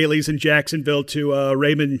out of Daly's in Jacksonville to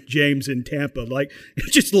Raymond James in Tampa. Like,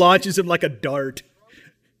 it just launches him like a dart.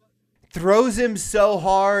 Throws him so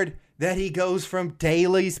hard that he goes from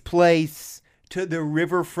Daly's place to the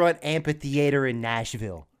Riverfront Amphitheater in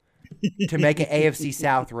Nashville. To make an AFC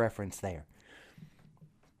South reference there.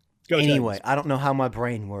 Anyway, I don't know how my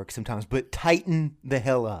brain works sometimes, but tighten the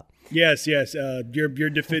hell up. Yes. You're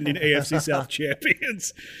defending AFC South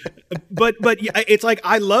champions, but yeah, it's like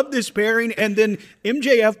I love this pairing. And then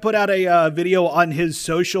MJF put out a video on his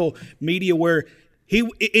social media where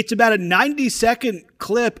it's about a 90-second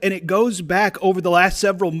clip, and it goes back over the last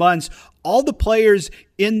several months. All the players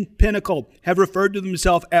in Pinnacle have referred to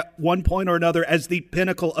themselves at one point or another as the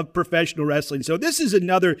pinnacle of professional wrestling. So this is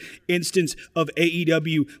another instance of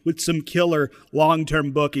AEW with some killer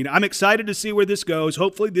long-term booking. I'm excited to see where this goes.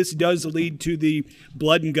 Hopefully this does lead to the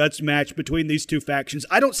blood and guts match between these two factions.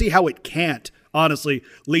 I don't see how it can't, honestly,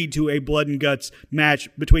 lead to a blood and guts match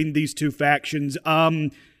between these two factions.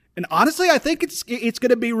 And honestly, I think it's going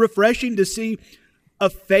to be refreshing to see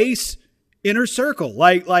a face inner circle.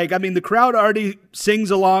 Like I mean, the crowd already sings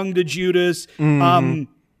along to Judas. Sammy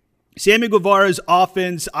Guevara's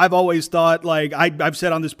offense, I've always thought, like I've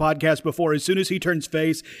said on this podcast before, as soon as he turns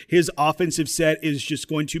face, his offensive set is just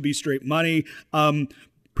going to be straight money.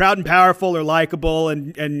 Proud and Powerful are likable,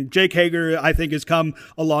 and Jake Hager, I think, has come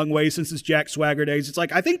a long way since his Jack Swagger days. It's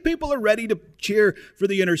like, I think people are ready to cheer for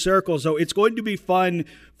the inner circle, so it's going to be fun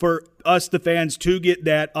for us, the fans, to get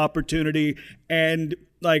that opportunity. And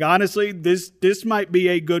like, honestly, this might be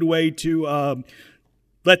a good way to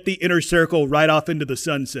let the inner circle ride off into the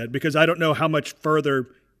sunset, because I don't know how much further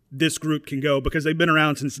this group can go, because they've been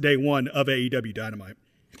around since day one of AEW Dynamite.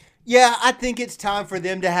 Yeah, I think it's time for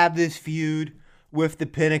them to have this feud with the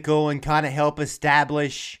Pinnacle and kind of help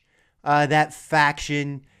establish that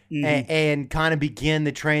faction and kind of begin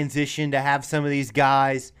the transition to have some of these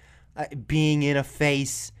guys being in a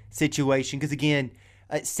face situation. Because again,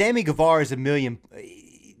 Sammy Guevara is $1 million.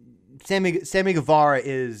 Sammy Guevara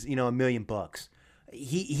is, $1 million bucks.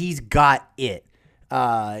 He's got it.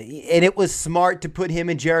 And it was smart to put him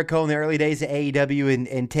and Jericho in the early days of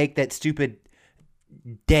AEW and take that stupid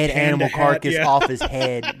dead animal carcass off his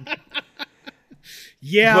head.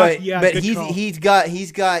 But he's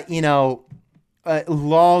got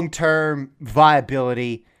long-term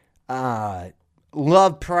viability.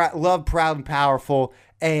 Love, Proud and Powerful,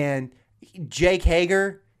 and Jake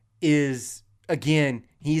Hager is, again,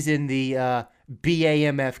 he's in the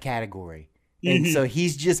BAMF category, and so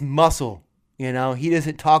he's just muscle. He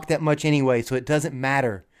doesn't talk that much anyway, so it doesn't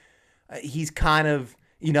matter. He's kind of,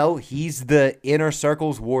 he's the inner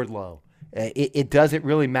circle's Wardlow. It doesn't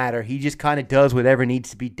really matter. He just kind of does whatever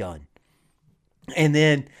needs to be done. And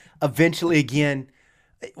then eventually again,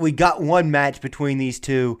 we got one match between these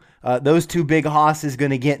two. Those two big hosses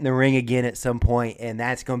going to get in the ring again at some point, and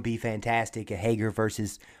that's going to be fantastic. A Hager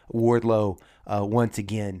versus Wardlow once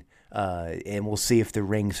again, and we'll see if the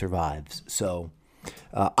ring survives. So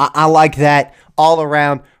I like that all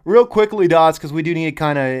around. Real quickly, Dots, because we do need to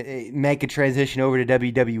kind of make a transition over to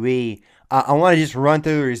WWE. I want to just run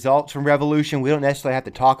through the results from Revolution. We don't necessarily have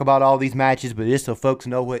to talk about all these matches, but just so folks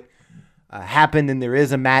know what happened, and there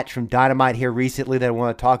is a match from Dynamite here recently that I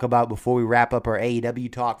want to talk about before we wrap up our AEW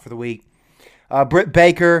talk for the week. Britt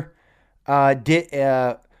Baker did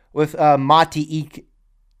with Maki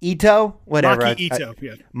Ito, whatever.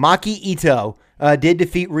 Maki Ito did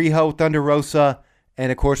defeat Riho Thunder Rosa, and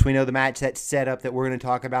of course we know the match that's set up that we're going to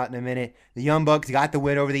talk about in a minute. The Young Bucks got the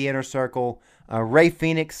win over the Inner Circle. Ray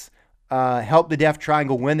Phoenix helped the Death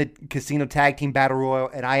Triangle win the Casino Tag Team Battle Royal,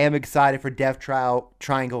 and I am excited for Death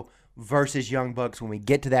Triangle versus Young Bucks when we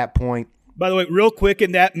get to that point. By the way, real quick,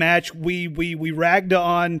 in that match, we ragged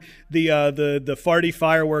on the farty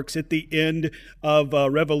fireworks at the end of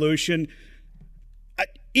Revolution.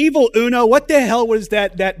 Evil Uno, what the hell was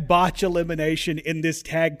that botch elimination in this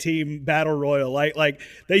tag team battle royal? Like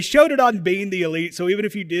they showed it on Being the Elite, so even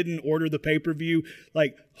if you didn't order the pay-per-view,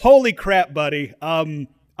 like, holy crap, buddy.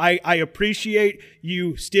 I appreciate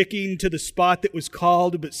you sticking to the spot that was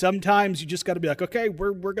called, but sometimes you just got to be like, okay,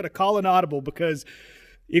 we're going to call an audible, because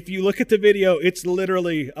if you look at the video, it's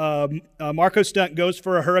literally Marco Stunt goes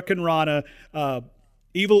for a Hurricane Rana.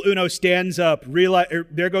 Evil Uno stands up.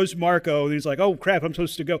 There goes Marco, and he's like, "Oh crap, I'm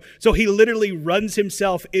supposed to go." So he literally runs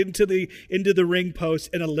himself into the ring post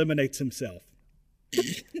and eliminates himself.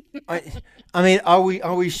 I mean, are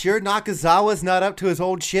we sure Nakazawa's not up to his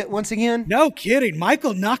old shit once again? No kidding.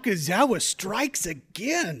 Michael Nakazawa strikes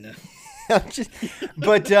again.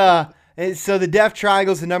 So the Death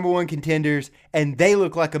Triangle's the number one contenders, and they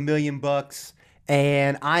look like $1 million.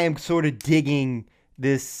 And I am sort of digging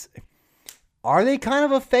this. Are they kind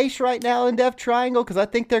of a face right now in Death Triangle? Because I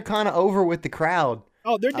think they're kind of over with the crowd.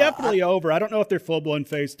 Oh, they're definitely over. I don't know if they're full-blown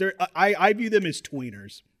face. I view them as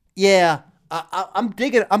tweeners. Yeah. I'm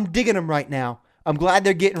digging them right now. I'm glad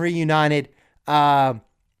they're getting reunited. I'm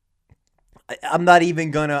not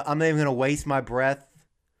even gonna waste my breath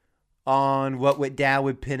on what went down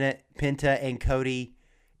with Penta and Cody.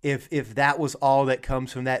 If that was all that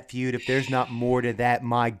comes from that feud, if there's not more to that,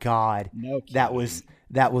 my God, that was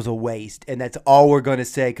a waste, and that's all we're gonna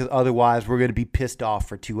say, because otherwise we're gonna be pissed off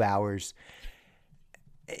for 2 hours.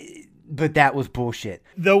 But that was bullshit.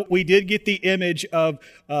 Though we did get the image of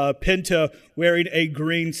Penta wearing a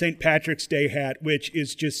green St. Patrick's Day hat, which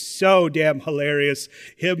is just so damn hilarious.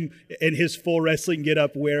 Him in his full wrestling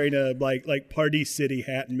getup wearing a like Party City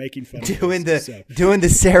hat and making fun of doing the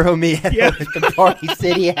Cerro Miedo with the Party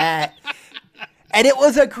City hat. And it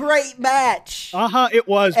was a great match. It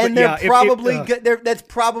was. And that's probably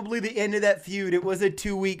the end of that feud. It was a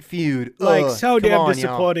 2-week feud. So damn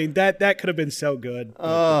disappointing. Y'all. That could have been so good.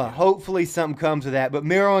 Hopefully something comes of that. But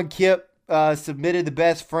Miro and Kip submitted the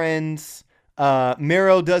Best Friends.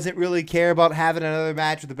 Miro doesn't really care about having another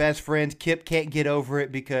match with the Best Friends. Kip can't get over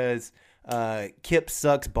it because Kip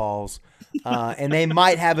sucks balls. And they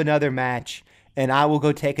might have another match. And I will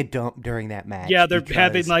go take a dump during that match. Yeah, they're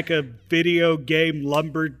having like a video game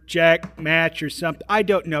lumberjack match or something. I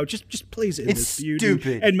don't know. Just please end this feud. It's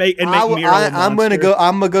stupid. And make Miro a monster. I'm gonna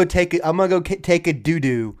go take a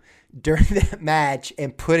doo-doo during that match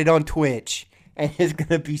and put it on Twitch, and it's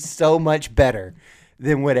gonna be so much better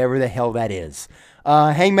than whatever the hell that is.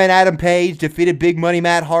 Hangman Adam Page defeated Big Money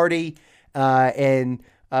Matt Hardy, and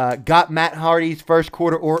got Matt Hardy's first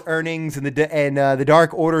quarter earnings, and the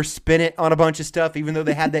Dark Order spin it on a bunch of stuff, even though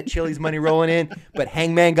they had that Chili's money rolling in. But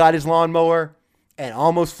Hangman got his lawnmower and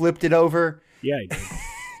almost flipped it over. Yeah, he did.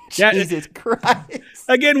 Jesus Christ.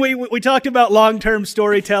 Again, we talked about long-term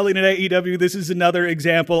storytelling in AEW. This is another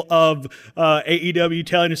example of AEW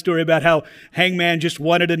telling a story about how Hangman just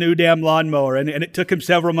wanted a new damn lawnmower, and it took him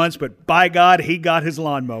several months, but by God, he got his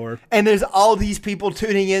lawnmower. And there's all these people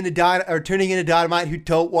tuning into Dynamite who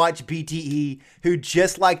don't watch BTE, who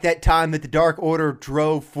just like that time that the Dark Order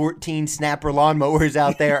drove 14 Snapper lawnmowers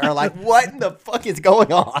out there are like, what in the fuck is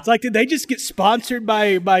going on? It's like, did they just get sponsored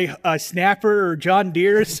by Snapper or John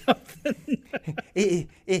Deere or something?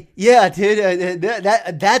 Yeah, dude,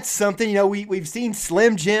 that's something. You know, we've seen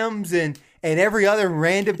Slim Jims and every other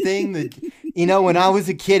random thing that, you know, when I was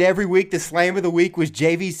a kid, every week the slam of the week was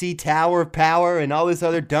JVC Tower of Power and all this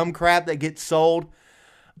other dumb crap that gets sold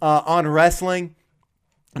on wrestling.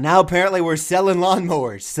 Now apparently we're selling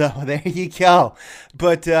lawnmowers, so there you go.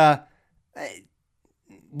 But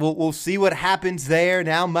we'll see what happens there.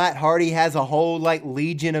 Now Matt Hardy has a whole like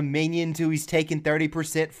legion of minions who he's taking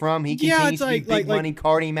 30% from. He continues to be big money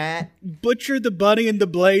Cardi Matt. Butcher, the Bunny, and the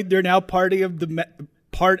Blade. They're now part of the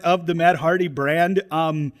Matt Hardy brand.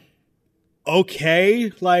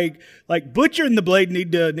 Okay, like Butcher and the Blade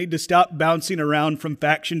need to stop bouncing around from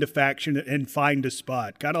faction to faction and find a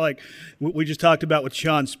spot. Kind of like what we just talked about with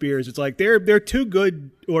Shawn Spears. It's like they're too good,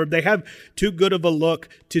 or they have too good of a look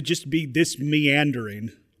to just be this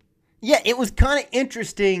meandering. Yeah, it was kind of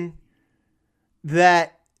interesting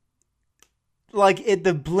that, like, at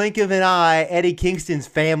the blink of an eye, Eddie Kingston's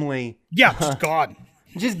family just gone.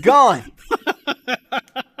 Just gone.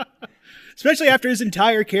 Especially after his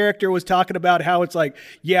entire character was talking about how it's like,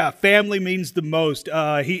 yeah, family means the most.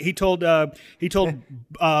 He told the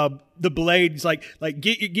Blades like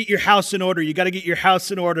get your house in order. You got to get your house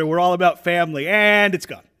in order. We're all about family, and it's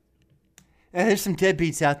gone. And there's some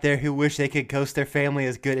deadbeats out there who wish they could ghost their family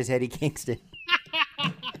as good as Eddie Kingston.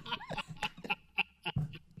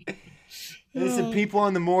 There's some people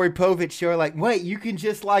on the Maury Povich show are like, wait, you can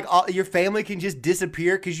just your family can just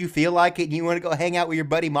disappear because you feel like it and you want to go hang out with your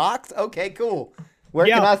buddy Mox? Okay, cool. Where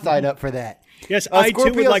can I sign up for that? Yes, I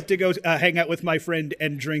too would like to go hang out with my friend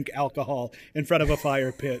and drink alcohol in front of a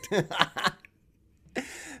fire pit.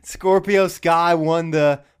 Scorpio Sky won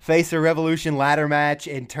the Face of Revolution ladder match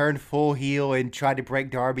and turned full heel and tried to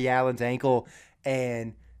break Darby Allin's ankle.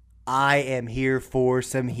 And I am here for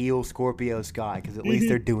some heel Scorpio Sky because at least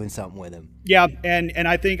they're doing something with him. Yeah, and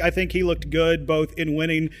I think he looked good both in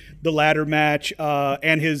winning the ladder match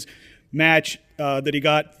and his match that he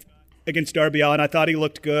got against Darby Allin. I thought he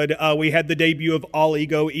looked good. We had the debut of All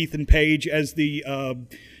Ego Ethan Page as the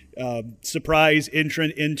surprise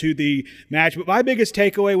entrant into the match. But my biggest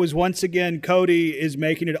takeaway was, once again, Cody is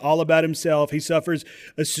making it all about himself. He suffers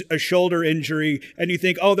a shoulder injury, and you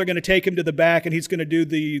think, oh, they're going to take him to the back, and he's going to do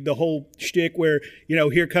the whole shtick where,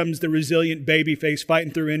 here comes the resilient babyface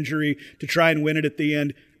fighting through injury to try and win it at the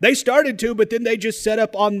end. They started to, but then they just set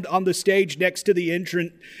up on the stage next to the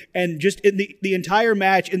entrant, and just in the entire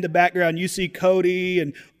match in the background, you see Cody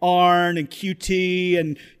and Arn and QT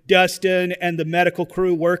and Dustin and the medical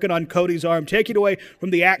crew working on Cody's arm, taking away from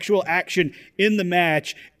the actual action in the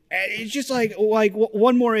match. It's just like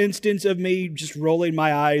one more instance of me just rolling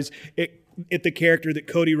my eyes at the character that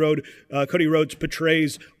Cody Rhodes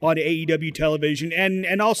portrays on AEW television.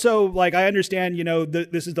 And also, like, I understand,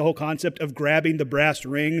 this is the whole concept of grabbing the brass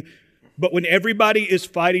ring. But when everybody is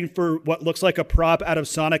fighting for what looks like a prop out of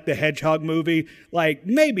Sonic the Hedgehog movie, like,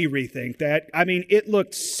 maybe rethink that. I mean, it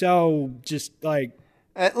looked so just like...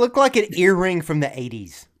 It looked like an earring from the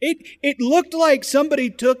 80s. It looked like somebody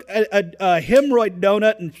took a hemorrhoid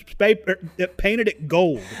donut and painted it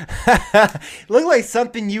gold. It looked like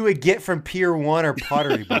something you would get from Pier 1 or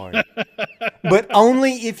Pottery Barn. But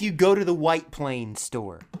only if you go to the White Plains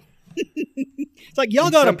store. It's like,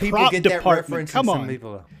 y'all got a prop department. Come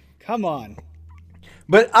on.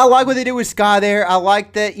 But I like what they did with Sky there. I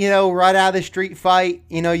like that, right out of the street fight,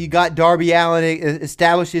 you got Darby Allin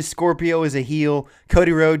establishes Scorpio as a heel.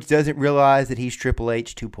 Cody Rhodes doesn't realize that he's Triple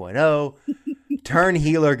H 2.0. Turn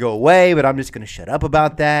heel or go away, but I'm just going to shut up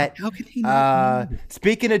about that. How can he not know?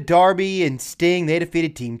 Speaking of Darby and Sting, they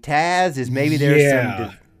defeated Team Taz. Maybe there's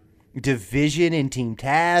some division in Team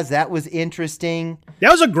Taz. That was interesting.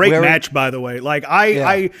 That was a great match, by the way. Like,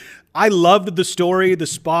 I loved the story, the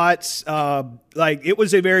spots. It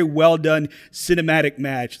was a very well done cinematic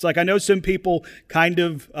match. It's like, I know some people kind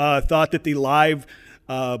of thought that the live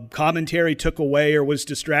commentary took away or was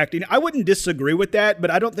distracting. I wouldn't disagree with that, but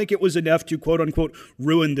I don't think it was enough to quote unquote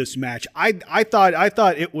ruin this match. I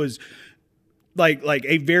thought it was like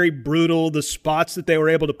a very brutal. The spots that they were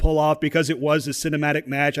able to pull off because it was a cinematic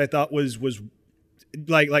match, I thought was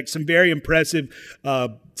like some very impressive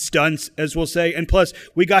stunts, as we'll say. And plus,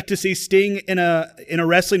 we got to see Sting in a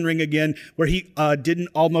wrestling ring again, where he didn't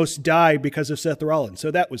almost die because of Seth Rollins.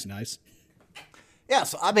 So that was nice. Yeah,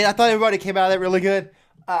 so I thought everybody came out of that really good.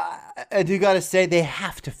 I do got to say, they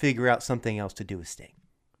have to figure out something else to do with Sting.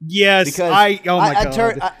 Yes, because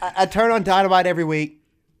I turn on Dynamite every week,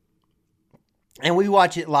 and we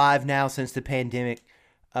watch it live now since the pandemic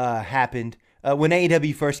happened. When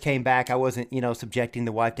AEW first came back, I wasn't, subjecting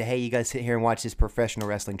the wife to, hey, you guys sit here and watch this professional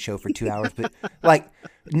wrestling show for 2 hours. But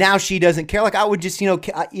now she doesn't care. Like, I would just, I'd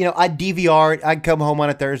DVR it. I'd come home on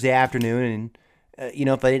a Thursday afternoon, and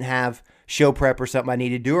if I didn't have show prep or something I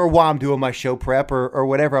needed to do, or while I'm doing my show prep or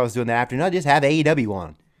whatever I was doing that afternoon, I'd just have AEW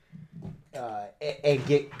on and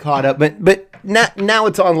get caught up. But now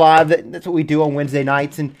it's on live. That's what we do on Wednesday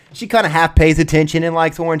nights. And she kind of half pays attention and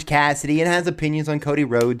likes Orange Cassidy and has opinions on Cody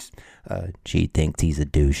Rhodes. She thinks he's a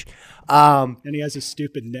douche. And he has a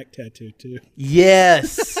stupid neck tattoo too.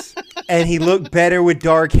 Yes, and he looked better with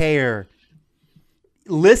dark hair.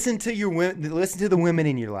 Listen to the women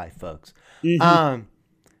in your life, folks. Mm-hmm.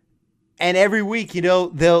 And every week,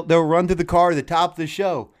 they'll run to the car at the top of the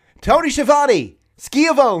show. Tony Schiavone,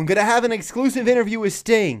 Schiavone, gonna have an exclusive interview with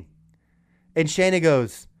Sting. And Shayna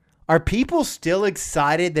goes, "Are people still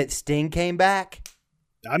excited that Sting came back?"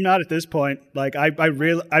 I'm not at this point. Like I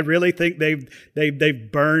really think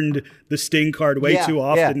they've burned the Sting card way too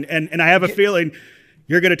often. Yeah. And I have a feeling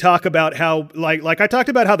you're gonna talk about how like I talked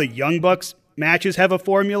about how the Young Bucks matches have a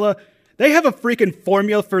formula. They have a freaking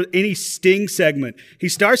formula for any Sting segment. He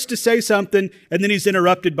starts to say something, and then he's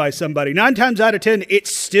interrupted by somebody. 9 times out of 10,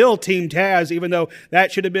 it's still Team Taz, even though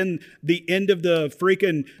that should have been the end of the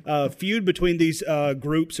freaking feud between these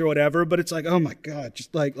groups or whatever. But it's like, oh my God,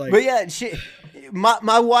 just like. But yeah,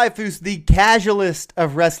 my wife, who's the casualist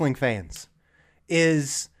of wrestling fans,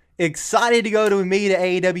 is excited to go to me to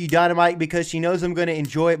AEW Dynamite because she knows I'm going to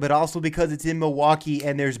enjoy it, but also because it's in Milwaukee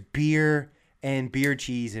and there's beer and beer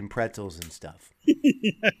cheese and pretzels and stuff.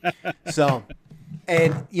 So,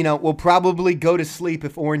 and, we'll probably go to sleep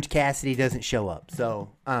if Orange Cassidy doesn't show up. So,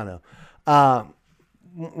 I don't know.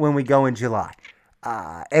 When we go in July.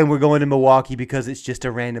 And we're going to Milwaukee because it's just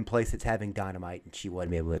a random place that's having Dynamite, and she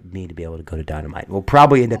wanted me to be able to go to Dynamite. We'll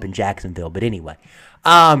probably end up in Jacksonville, but anyway.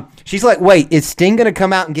 She's like, wait, is Sting going to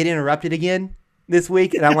come out and get interrupted again this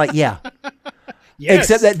week? And I'm like, yeah. Yes.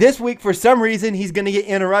 Except that this week, for some reason, he's going to get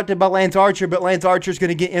interrupted by Lance Archer, but Lance Archer's going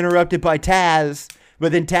to get interrupted by Taz,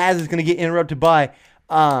 but then Taz is going to get interrupted by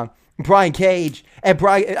Brian Cage. And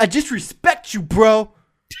Brian, I just respect you, bro.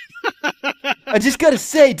 I just got to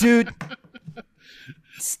say, dude.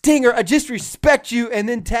 Stinger, I just respect you. And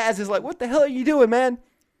then Taz is like, what the hell are you doing, man?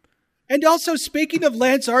 And also, speaking of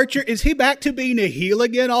Lance Archer, is he back to being a heel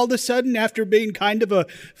again all of a sudden after being kind of a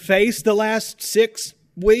face the last 6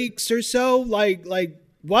 weeks or so? Like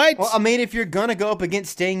what? Well, I mean, if you're gonna go up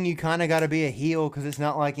against Sting, you kind of got to be a heel because it's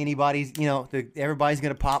not like anybody's, everybody's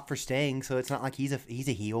gonna pop for Sting, so it's not like he's a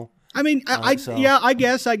heel. I mean, I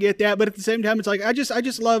guess I get that, but at the same time, it's like I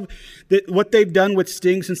just love that what they've done with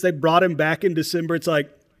Sting since they brought him back in December. It's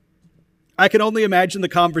like I can only imagine the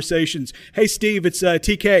conversations. Hey, Steve, it's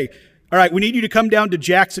TK. All right, we need you to come down to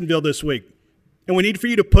Jacksonville this week, and we need for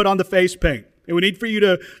you to put on the face paint, and we need for you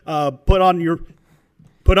to put on your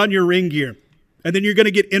ring gear, and then you're going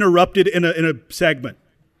to get interrupted in a segment.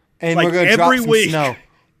 And we're going to drop some snow.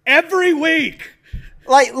 Every week.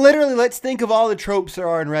 Like, literally, let's think of all the tropes there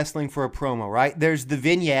are in wrestling for a promo, right? There's the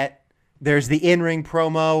vignette. There's the in-ring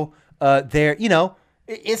promo.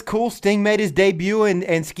 It's cool. Sting made his debut,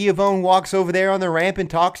 and Schiavone walks over there on the ramp and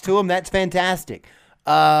talks to him. That's fantastic.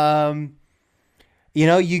 You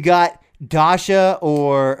got Dasha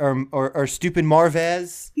or stupid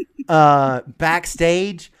Marvez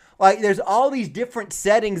backstage. Like, there's all these different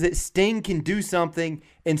settings that Sting can do something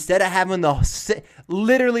instead of having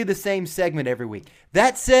literally the same segment every week.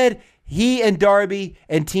 That said, he and Darby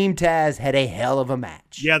and Team Taz had a hell of a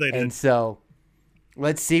match. Yeah, they did. And so,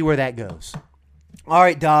 let's see where that goes. All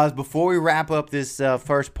right, Dawes, before we wrap up this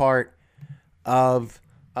first part of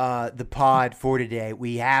the pod for today,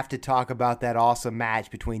 we have to talk about that awesome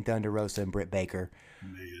match between Thunder Rosa and Britt Baker.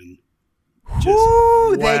 Man.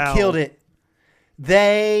 Woo, they killed it.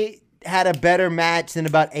 They had a better match than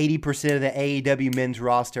about 80% of the AEW men's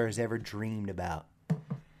roster has ever dreamed about.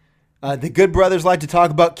 The Good Brothers like to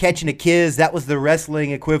talk about catching a kiss. That was the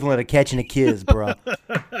wrestling equivalent of catching a kiss, bro.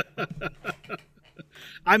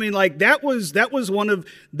 I mean, like, that was one of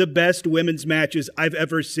the best women's matches I've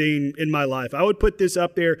ever seen in my life. I would put this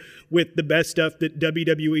up there with the best stuff that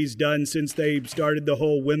WWE's done since they started the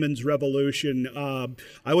whole women's revolution.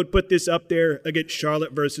 I would put this up there against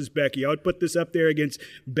Charlotte versus Becky. I would put this up there against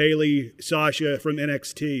Bayley, Sasha from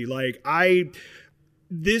NXT. Like,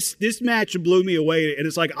 this match blew me away, and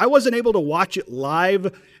it's like I wasn't able to watch it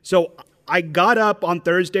live, so I got up on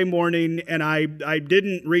Thursday morning and I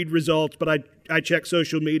didn't read results, but I checked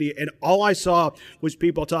social media, and all I saw was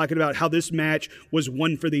people talking about how this match was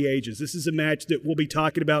one for the ages. This is a match that we'll be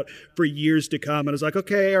talking about for years to come. And I was like,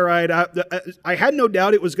 okay, all right. I had no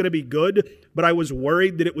doubt it was going to be good, but I was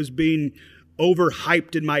worried that it was being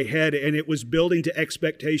overhyped in my head, and it was building to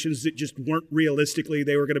expectations that just weren't realistically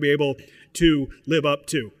they were going to be able to live up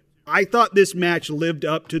to. I thought this match lived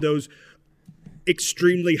up to those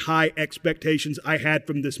extremely high expectations I had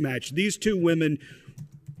from this match. These two women,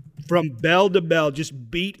 from bell to bell,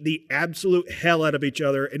 just beat the absolute hell out of each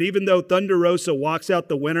other. And even though Thunder Rosa walks out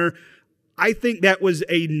the winner, I think that was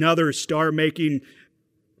another star-making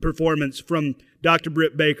performance from Dr.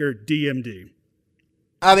 Britt Baker, DMD.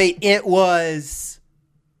 I mean, it was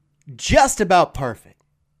just about perfect.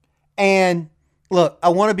 And look, I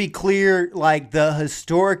want to be clear, like the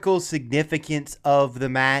historical significance of the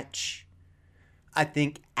match, I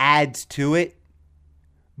think adds to it.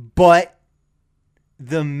 But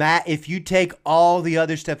if you take all the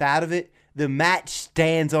other stuff out of it, the match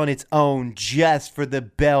stands on its own just for the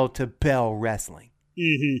bell-to-bell wrestling.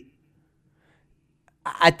 Mm-hmm.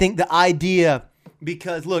 I think the idea,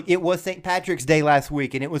 because look, it was St. Patrick's Day last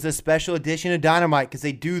week, and it was a special edition of Dynamite because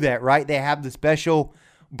they do that, right? They have the special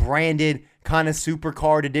branded kind of super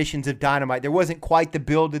card editions of Dynamite. There wasn't quite the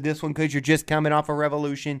build to this one because you're just coming off a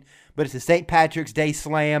Revolution, but it's a St. Patrick's Day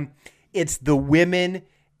Slam. It's the women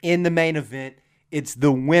in the main event. It's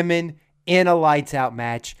the women in a lights out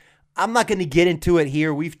match. I'm not going to get into it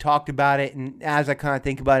here. We've talked about it, and as I kind of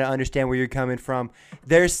think about it, I understand where you're coming from.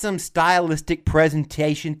 There's some stylistic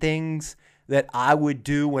presentation things that I would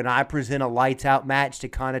do when I present a lights out match to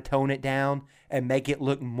kind of tone it down and make it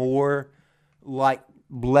look more like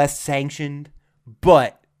less sanctioned.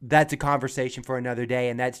 But that's a conversation for another day,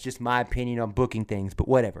 and that's just my opinion on booking things, but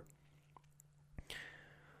whatever.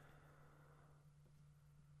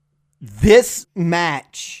 This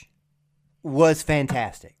match was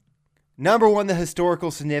fantastic. Number one, the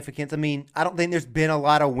historical significance. I mean, I don't think there's been a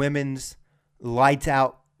lot of women's lights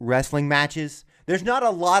out wrestling matches. There's not a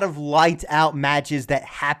lot of lights out matches that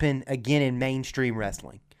happen again in mainstream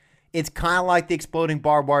wrestling. It's kind of like the exploding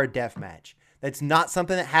barbed wire death match. That's not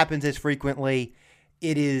something that happens as frequently.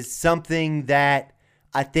 It is something that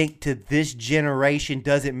I think to this generation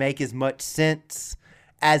doesn't make as much sense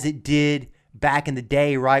as it did back in the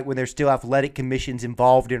day, right, when there's still athletic commissions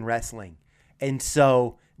involved in wrestling. And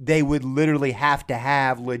so they would literally have to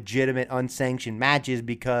have legitimate unsanctioned matches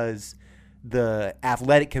because the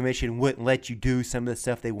athletic commission wouldn't let you do some of the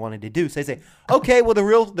stuff they wanted to do. So they say, okay, well, the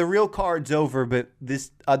real card's over, but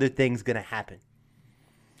this other thing's going to happen.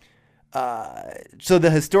 So the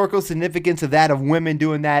historical significance of that, of women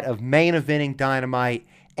doing that, of main eventing Dynamite,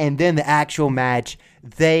 and then the actual match,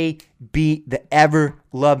 they beat the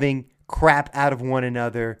ever-loving crap out of one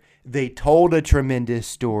another. They told a tremendous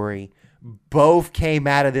story. Both came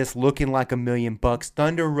out of this looking like $1 million.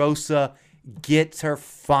 Thunder Rosa gets her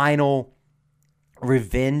final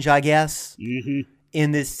revenge, I guess,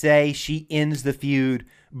 in this say. She ends the feud,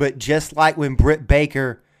 but just like when Britt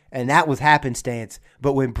Baker, and that was happenstance,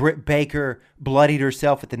 but when Britt Baker bloodied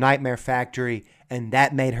herself at the Nightmare Factory and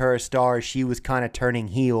that made her a star, she was kind of turning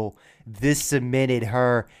heel. This cemented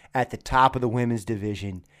her at the top of the women's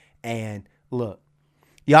division. And look,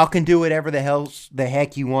 y'all can do whatever the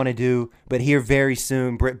heck you want to do, but here very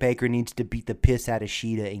soon, Britt Baker needs to beat the piss out of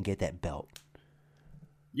Sheeta and get that belt.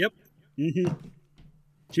 Yep. Mm-hmm.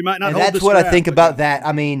 She might not and hold that's the what strap, I think about that.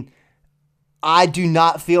 I mean, I do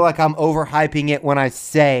not feel like I'm overhyping it when I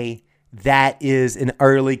say that is an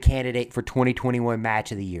early candidate for 2021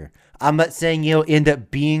 match of the year. I'm not saying it'll end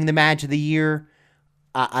up being the match of the year.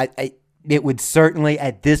 It would certainly,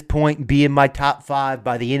 at this point, be in my top 5.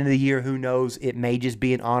 By the end of the year, who knows? It may just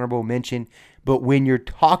be an honorable mention. But when you're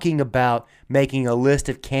talking about making a list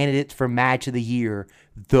of candidates for match of the year,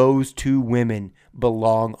 those two women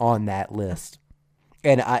belong on that list.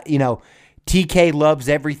 And, TK loves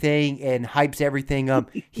everything and hypes everything up.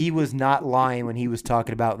 He was not lying when he was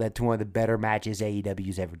talking about that's one of the better matches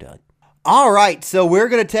AEW's ever done. All right, so we're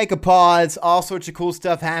going to take a pause. All sorts of cool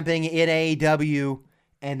stuff happening in AEW.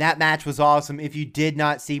 And that match was awesome. If you did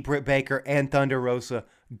not see Britt Baker and Thunder Rosa,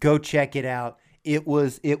 go check it out. It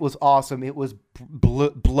was awesome. It was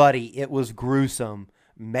bloody. It was gruesome.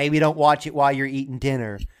 Maybe don't watch it while you're eating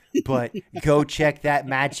dinner, but go check that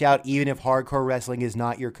match out, even if hardcore wrestling is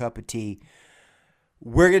not your cup of tea.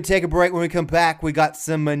 We're going to take a break. When we come back, we got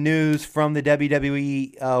some news from the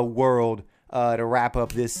WWE world to wrap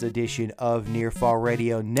up this edition of Near Fall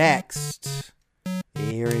Radio next.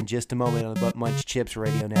 Here in just a moment on the Butt Munch Chips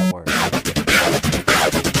Radio Network.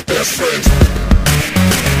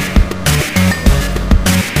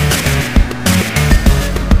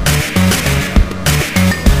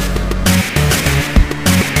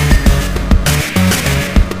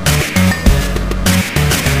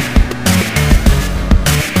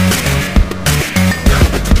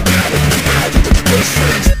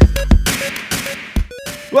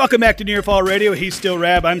 Welcome back to Near Fall Radio. He's still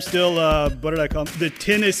Rab. I'm still, what did I call him? The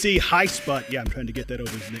Tennessee High Spot. Yeah, I'm trying to get that over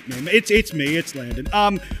his nickname. It's me. It's Landon.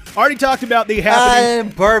 Already talked about the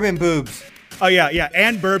happening. Bourbon Boobs. Oh, yeah,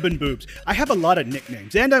 and Bourbon Boobs. I have a lot of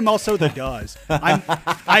nicknames, and I'm also the Dawes.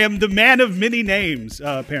 I am the man of many names,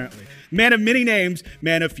 apparently. Man of many names,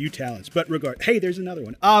 man of few talents. But hey, there's another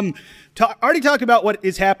one. Already talked about what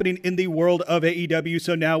is happening in the world of AEW,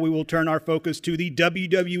 so now we will turn our focus to the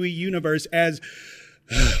WWE Universe as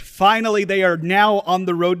finally they are now on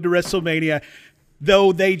the road to WrestleMania,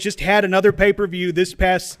 though they just had another pay-per-view this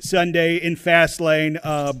past Sunday in Fastlane,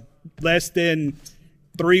 less than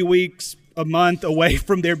 3 weeks, a month away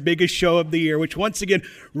from their biggest show of the year, which once again,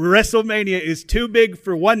 WrestleMania is too big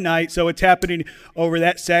for one night, so it's happening over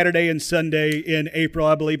that Saturday and Sunday in April.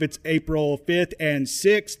 I believe it's April 5th and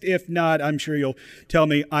 6th. If not, I'm sure you'll tell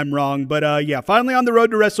me I'm wrong. But yeah, finally on the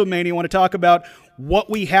road to WrestleMania, I want to talk about what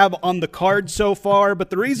we have on the card so far.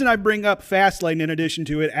 But the reason I bring up Fastlane in addition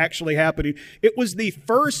to it actually happening, it was the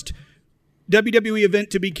first WWE event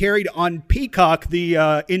to be carried on Peacock, the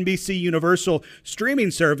NBC Universal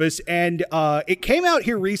streaming service. And it came out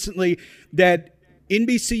here recently that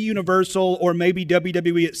NBC Universal, or maybe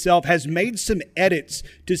WWE itself, has made some edits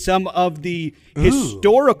to some of the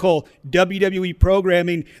historical WWE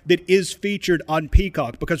programming that is featured on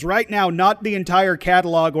Peacock. Because right now, not the entire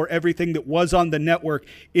catalog or everything that was on the network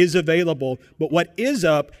is available. But what is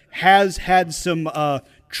up has had some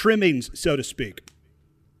trimmings, so to speak.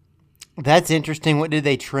 That's interesting. What did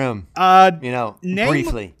they trim?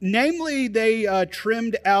 Briefly. Namely, they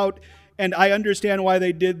trimmed out, and I understand why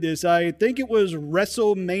they did this. I think it was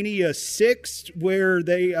WrestleMania 6 where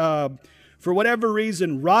they, for whatever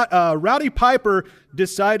reason, Rowdy Piper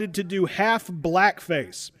decided to do half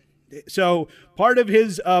blackface. So part of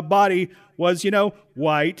his body was,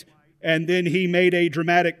 white, and then he made a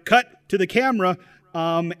dramatic cut to the camera,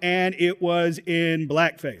 and it was in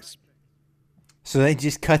blackface. So they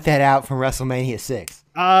just cut that out from WrestleMania 6.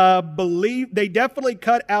 Believe they definitely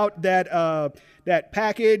cut out that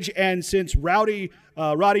package, and since Roddy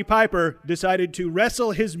Piper decided to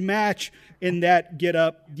wrestle his match in that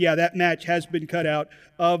getup, yeah, that match has been cut out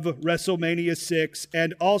of WrestleMania 6.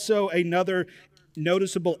 And also another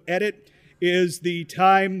noticeable edit is the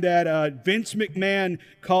time that Vince McMahon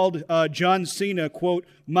called John Cena, quote,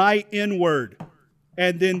 "my N-word."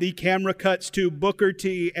 And then the camera cuts to Booker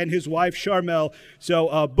T and his wife, Sharmell,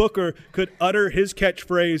 so Booker could utter his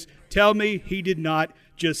catchphrase, "Tell me he did not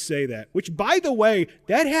just say that." Which, by the way,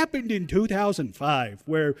 that happened in 2005,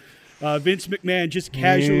 where Vince McMahon just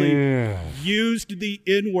casually used the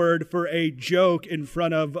N-word for a joke in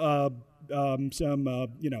front of some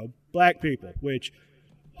black people, which,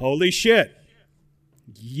 holy shit.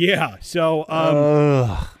 Yeah, so...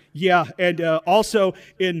 Yeah, and also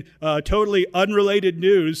in totally unrelated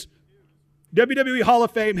news, WWE Hall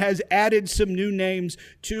of Fame has added some new names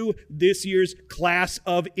to this year's class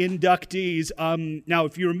of inductees. Now,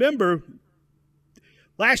 if you remember,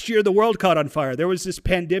 last year the world caught on fire. There was this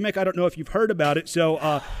pandemic. I don't know if you've heard about it.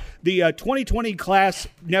 So the 2020 class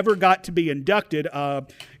never got to be inducted.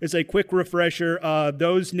 As a quick refresher,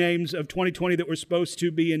 those names of 2020 that were supposed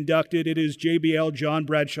to be inducted, it is JBL, John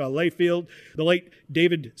Bradshaw Layfield, the late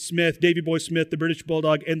Davey Boy Smith, the British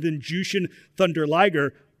Bulldog, and then Jushin Thunder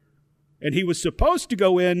Liger. And he was supposed to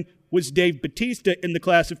go in was Dave Batista in the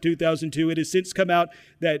class of 2002. It has since come out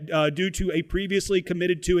that due to a previously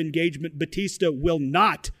committed to engagement, Batista will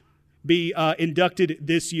not be inducted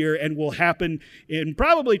this year and will happen in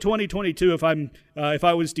probably 2022 if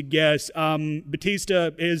I was to guess.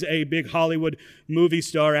 Batista is a big Hollywood movie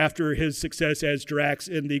star after his success as Drax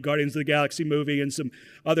in the Guardians of the Galaxy movie and some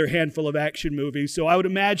other handful of action movies. So I would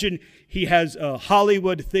imagine he has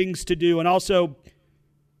Hollywood things to do. And also,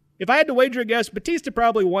 if I had to wager a guess, Batista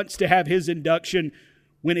probably wants to have his induction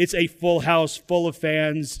when it's a full house full of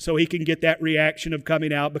fans so he can get that reaction of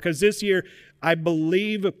coming out. Because this year, I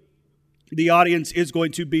believe the audience is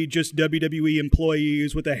going to be just WWE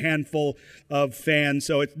employees with a handful of fans.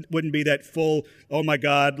 So it wouldn't be that full, oh my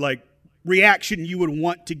God, like reaction you would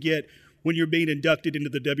want to get when you're being inducted into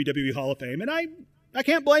the WWE Hall of Fame. And I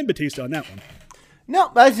can't blame Batista on that one.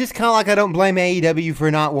 No, that's just kind of like I don't blame AEW for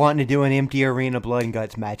not wanting to do an empty arena blood and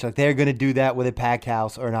guts match. Like they're going to do that with a packed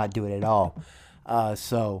house or not do it at all. I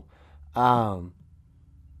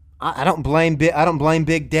don't blame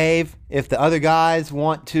Big Dave if the other guys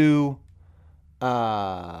want to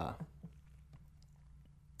go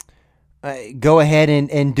ahead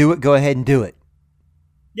and do it. Go ahead and do it.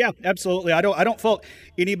 Yeah, absolutely. I don't fault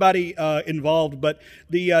anybody involved, but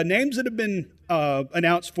the names that have been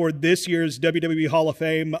announced for this year's WWE Hall of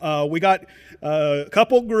Fame, we got a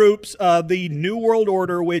couple groups. The New World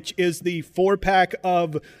Order, which is the 4-pack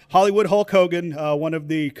of Hollywood Hulk Hogan, one of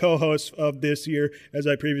the co-hosts of this year, as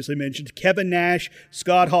I previously mentioned, Kevin Nash,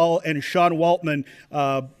 Scott Hall, and Sean Waltman.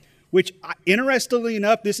 Which, interestingly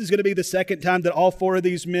enough, this is going to be the second time that all 4 of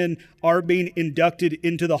these men are being inducted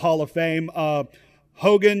into the Hall of Fame.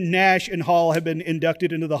 Hogan, Nash, and Hall have been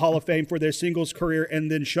inducted into the Hall of Fame for their singles career, and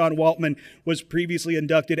then Sean Waltman was previously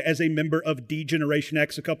inducted as a member of D-Generation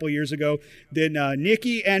X a couple years ago. Then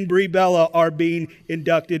Nikki and Brie Bella are being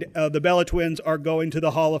inducted. The Bella twins are going to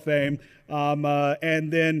the Hall of Fame.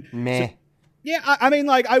 And then... Meh. I mean,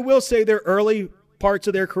 like, I will say their early parts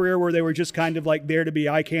of their career where they were just kind of like there to be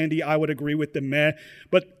eye candy, I would agree with the meh.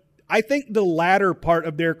 But I think the latter part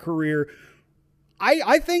of their career...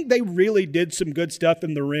 I think they really did some good stuff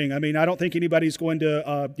in the ring. I mean, I don't think anybody's going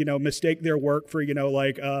to, mistake their work for,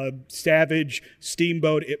 Savage,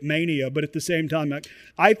 Steamboat at Mania. But at the same time,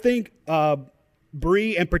 I think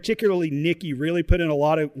Brie and particularly Nikki really put in a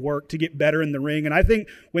lot of work to get better in the ring. And I think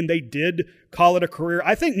when they did call it a career,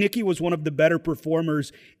 I think Nikki was one of the better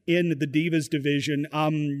performers in the Divas division.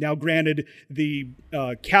 Now, granted, the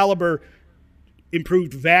caliber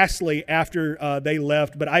improved vastly after they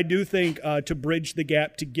left, but I do think to bridge the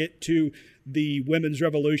gap to get to the women's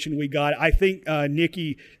revolution we got, I think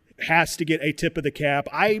Nikki has to get a tip of the cap.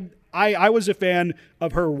 I was a fan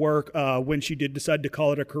of her work when she did decide to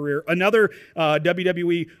call it a career. Another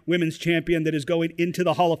WWE Women's Champion that is going into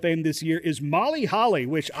the Hall of Fame this year is Molly Holly,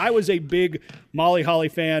 which I was a big Molly Holly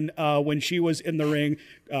fan when she was in the ring.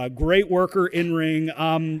 Great worker in ring.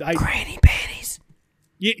 Granny panties.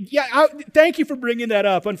 Yeah, thank you for bringing that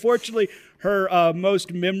up. Unfortunately, her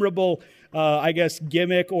most memorable,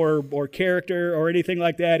 gimmick or character or anything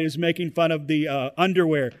like that is making fun of the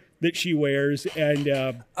underwear that she wears.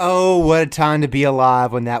 And oh, what a time to be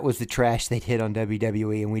alive when that was the trash they'd hit on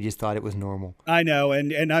WWE, and we just thought it was normal. I know,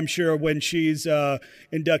 and I'm sure when she's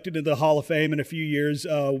inducted into the Hall of Fame in a few years,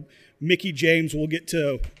 Mickie James will get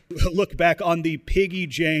to look back on the Piggy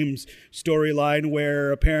James storyline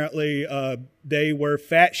where apparently they were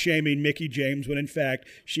fat-shaming Mickie James when, in fact,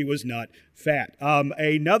 she was not fat.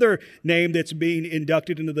 Another name that's being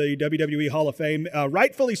inducted into the WWE Hall of Fame,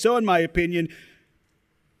 rightfully so in my opinion,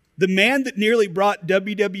 the man that nearly brought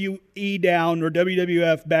WWE down, or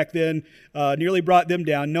WWF back then, nearly brought them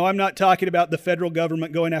down. No, I'm not talking about the federal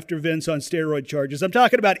government going after Vince on steroid charges. I'm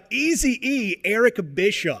talking about Eazy-E, Eric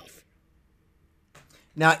Bischoff.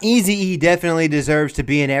 Now, Eazy-E definitely deserves to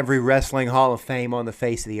be in every wrestling Hall of Fame on the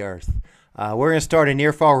face of the earth. We're going to start a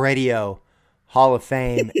Nearfall Radio Hall of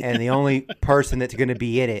Fame, and the only person that's going to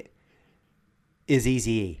be in it is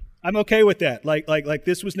Eazy-E. I'm okay with that. Like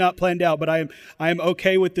this was not planned out, but I am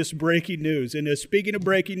okay with this breaking news. And speaking of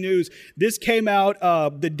breaking news, this came out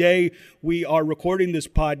the day we are recording this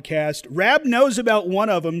podcast. Rab knows about one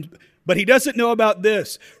of them, but he doesn't know about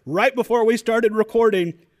this. Right before we started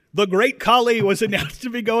recording, the Great Khali was announced to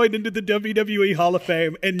be going into the WWE Hall of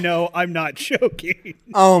Fame. And no, I'm not joking.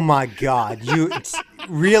 Oh my God.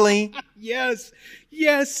 Really?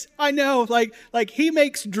 Yes, I know. Like he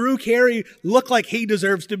makes Drew Carey look like he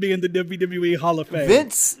deserves to be in the WWE Hall of Fame.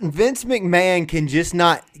 Vince McMahon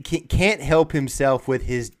can't help himself with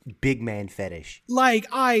his big man fetish. Like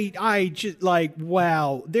I just like,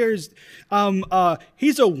 wow. There's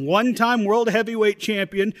he's a one-time world heavyweight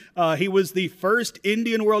champion. He was the first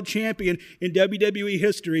Indian world champion in WWE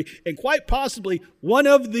history, and quite possibly one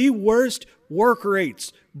of the worst work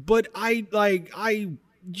rates. But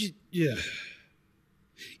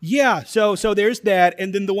Yeah, so there's that,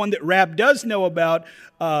 and then the one that Rab does know about,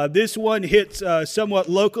 this one hits somewhat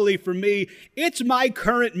locally for me. It's my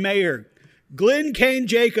current mayor. Glenn Kane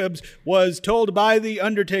Jacobs was told by The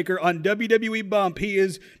Undertaker on WWE Bump he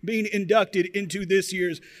is being inducted into this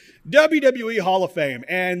year's WWE Hall of Fame,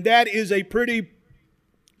 and that is a pretty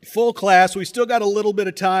full class. We still got a little bit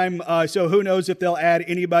of time, so who knows if they'll add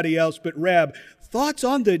anybody else, but Rab, thoughts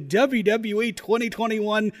on the WWE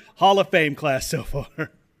 2021 Hall of Fame class so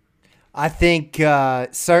far? I think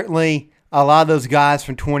certainly a lot of those guys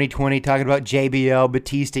from 2020, talking about JBL,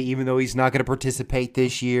 Batista, even though he's not going to participate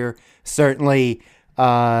this year, certainly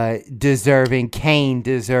deserving. Kane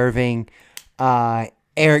deserving.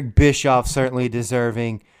 Eric Bischoff certainly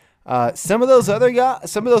deserving. Some of those other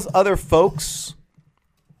guys, some of those other folks,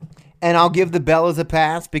 and I'll give the Bellas a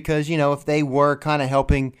pass because, if they were kind of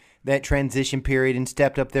helping that transition period and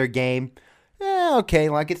stepped up their game, okay,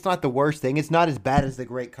 like it's not the worst thing. It's not as bad as the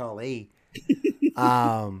Great Khali.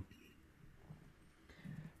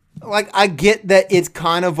 Like I get that it's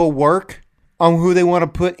kind of a work on who they want to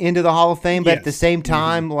put into the Hall of Fame, but at the same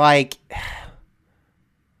time, there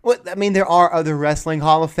are other wrestling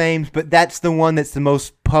Hall of Fames, but that's the one that's the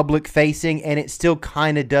most public facing, and it still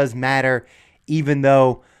kind of does matter, even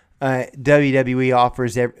though WWE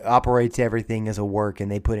operates everything as a work,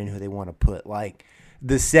 and they put in who they want to put. Like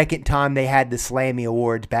the second time they had the Slammy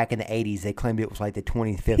Awards back in the 80s, they claimed it was like the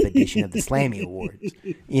 25th edition of the Slammy Awards.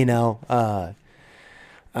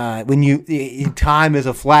 time is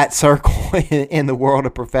a flat circle in the world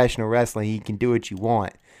of professional wrestling. You can do what you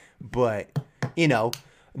want, but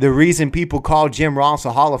the reason people call Jim Ross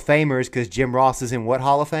a Hall of Famer is because Jim Ross is in what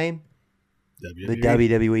Hall of Fame? WWE. The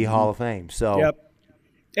WWE Hall of Fame. So, yep.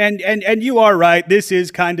 And you are right. This is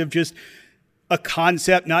kind of just a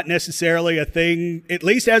concept, not necessarily a thing. At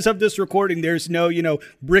least as of this recording, there's no,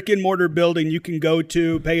 brick and mortar building you can go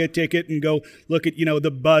to, pay a ticket, and go look at,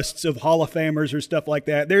 the busts of Hall of Famers or stuff like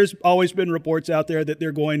that. There's always been reports out there that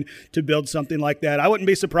they're going to build something like that. I wouldn't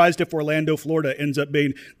be surprised if Orlando, Florida ends up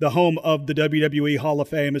being the home of the WWE Hall of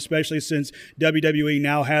Fame, especially since WWE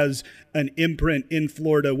now has an imprint in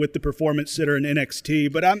Florida with the Performance Center and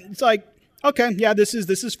NXT. But it's like, okay, yeah, this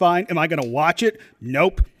is fine. Am I going to watch it?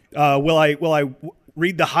 Nope. Will I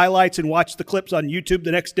read the highlights and watch the clips on YouTube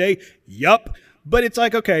the next day? Yup. But it's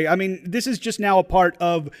like, okay, I mean, this is just now a part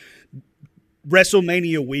of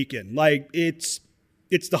WrestleMania weekend. Like, it's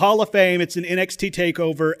the Hall of Fame, it's an NXT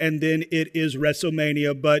takeover, and then it is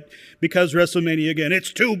WrestleMania. But because WrestleMania, again,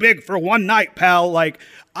 it's too big for one night, pal. Like,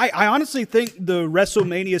 I honestly think the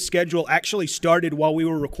WrestleMania schedule actually started while we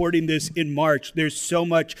were recording this in March. There's so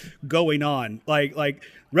much going on. Like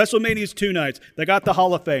WrestleMania's 2 nights. They got the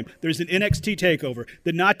Hall of Fame. There's an NXT takeover.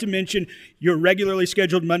 Then not to mention your regularly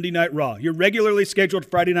scheduled Monday Night Raw, your regularly scheduled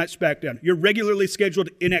Friday Night SmackDown, your regularly scheduled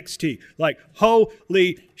NXT. Like,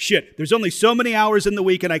 holy shit. There's only so many hours in the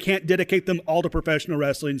week, and I can't dedicate them all to professional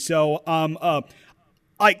wrestling. So,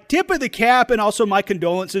 tip of the cap, and also my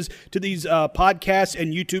condolences to these podcasts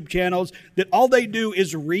and YouTube channels that all they do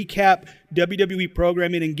is recap WWE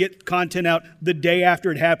programming and get content out the day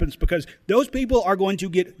after it happens, because those people are going to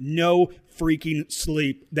get no freaking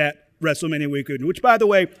sleep that WrestleMania weekend, which, by the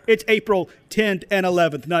way, it's April 10th and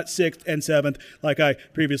 11th, not 6th and 7th, like I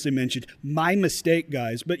previously mentioned. My mistake,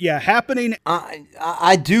 guys. But yeah, happening.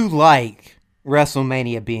 I do like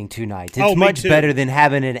WrestleMania being 2 nights. It's much better than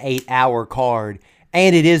having an 8-hour card.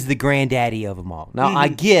 And it is the granddaddy of them all. Now, I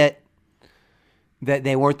get that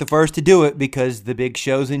they weren't the first to do it because the big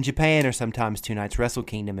shows in Japan are sometimes 2 nights, Wrestle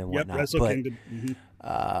Kingdom and whatnot. Yep, Wrestle Kingdom.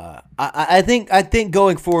 I think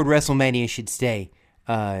going forward, WrestleMania should stay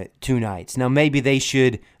 2 nights. Now, maybe they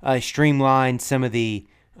should streamline some of the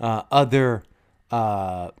other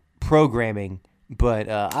programming, but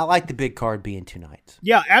I like the big card being 2 nights.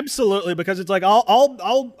 Yeah, absolutely, because it's like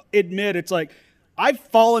I'll admit it's like I've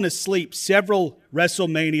fallen asleep several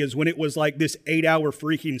WrestleManias when it was like this 8-hour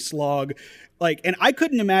freaking slog. Like, and I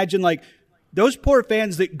couldn't imagine like those poor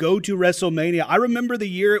fans that go to WrestleMania. I remember the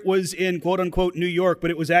year it was in quote unquote New York,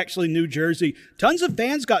 but it was actually New Jersey. Tons of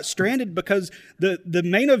fans got stranded because the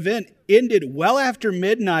main event ended well after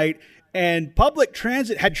midnight and public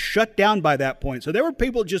transit had shut down by that point. So there were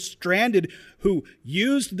people just stranded who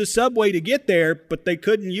used the subway to get there, but they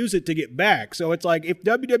couldn't use it to get back. So it's like, if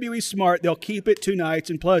WWE's smart, they'll keep it 2 nights.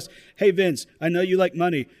 And plus, hey, Vince, I know you like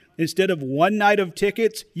money. Instead of 1 night of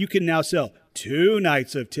tickets, you can now sell 2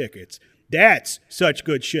 nights of tickets. That's such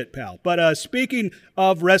good shit, pal. But speaking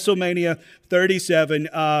of WrestleMania 37,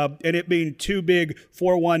 and it being too big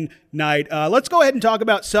for one night, let's go ahead and talk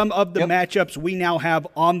about some of the matchups we now have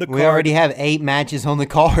on the card. We already have 8 matches on the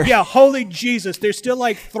card. Yeah, holy Jesus. There's still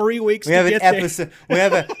like 3 weeks to get there.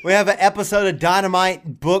 We have an episode of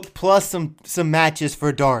Dynamite booked plus some matches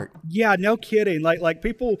for Dark. Yeah, no kidding. Like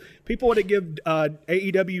people want to give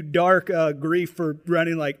AEW Dark grief for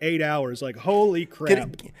running like 8 hours. Like, holy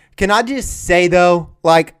crap. Can I just say, though,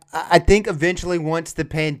 like, I think eventually once the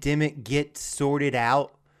pandemic gets sorted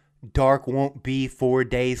out, Dark won't be 4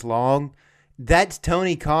 days long. That's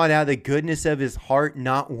Tony Khan out of the goodness of his heart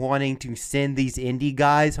not wanting to send these indie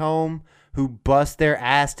guys home who bust their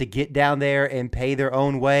ass to get down there and pay their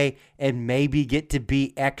own way and maybe get to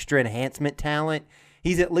be extra enhancement talent.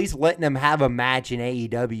 He's at least letting them have a match in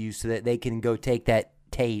AEW so that they can go take that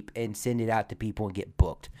tape and send it out to people and get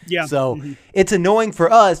booked. Yeah. So it's annoying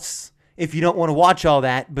for us if you don't want to watch all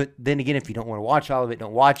that, but then again, if you don't want to watch all of it,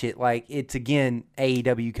 don't watch it. Like, it's, again,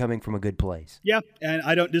 AEW coming from a good place. Yeah, and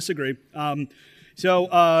I don't disagree. So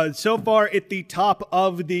far at the top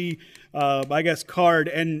of the, card,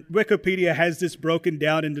 and Wikipedia has this broken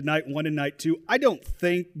down into night 1 and night 2. I don't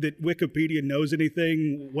think that Wikipedia knows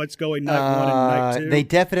anything what's going night 1 and night 2. They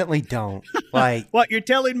definitely don't. Like, what, you're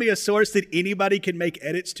telling me a source that anybody can make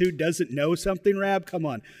edits to doesn't know something, Rab? Come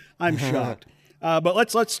on. I'm shocked. But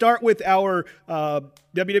let's start with our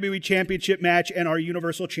WWE Championship match and our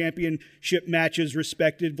Universal Championship matches,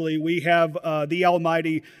 respectively. We have the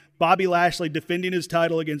Almighty Bobby Lashley defending his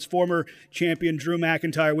title against former champion Drew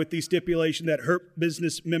McIntyre, with the stipulation that Hurt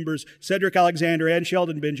Business members Cedric Alexander and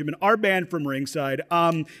Shelton Benjamin are banned from ringside.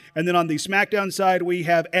 And then on the SmackDown side, we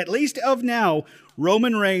have, at least of now,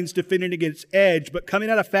 Roman Reigns defending against Edge, but coming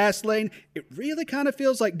out of Fastlane, it really kind of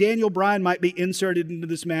feels like Daniel Bryan might be inserted into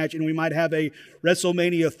this match, and we might have a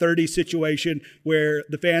WrestleMania 30 situation where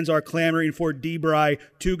the fans are clamoring for D-Bry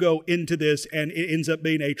to go into this, and it ends up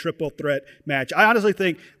being a triple threat match. I honestly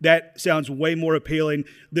think that sounds way more appealing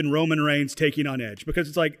than Roman Reigns taking on Edge, because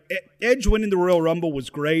it's like Edge winning the Royal Rumble was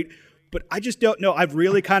great, but I just don't know. I've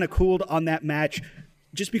really kind of cooled on that match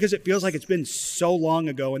just because it feels like it's been so long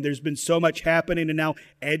ago and there's been so much happening, and now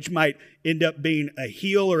Edge might end up being a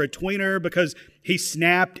heel or a tweener because he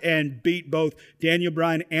snapped and beat both Daniel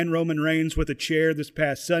Bryan and Roman Reigns with a chair this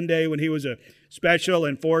past Sunday when he was a special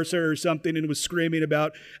enforcer or something and was screaming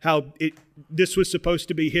about how this was supposed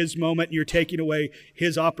to be his moment and you're taking away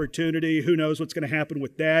his opportunity. Who knows what's going to happen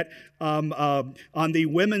with that. On the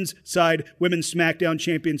women's side, Women's SmackDown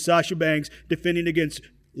champion Sasha Banks defending against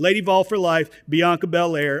Lady Vol for life, Bianca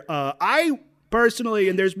Belair. I personally,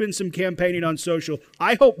 and there's been some campaigning on social,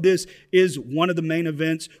 I hope this is one of the main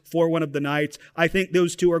events for one of the nights. I think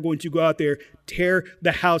those two are going to go out there, tear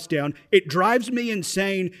the house down. It drives me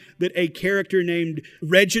insane that a character named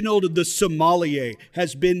Reginald the Sommelier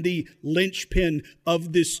has been the linchpin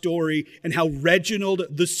of this story, and how Reginald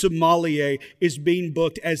the Sommelier is being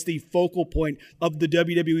booked as the focal point of the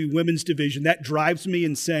WWE Women's Division. That drives me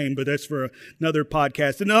insane, but that's for another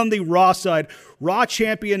podcast. And on the Raw side, Raw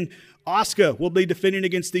champion Asuka will be defending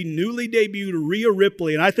against the newly debuted Rhea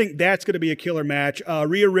Ripley, and I think that's going to be a killer match.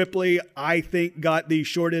 Rhea Ripley, I think, got the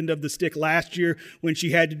short end of the stick last year when she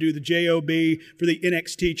had to do the JOB for the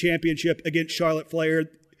NXT Championship against Charlotte Flair.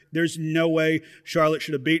 There's no way Charlotte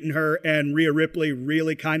should have beaten her, and Rhea Ripley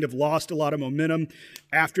really kind of lost a lot of momentum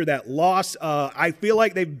after that loss. I feel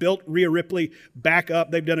like they've built Rhea Ripley back up.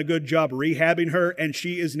 They've done a good job rehabbing her, and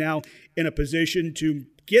she is now in a position to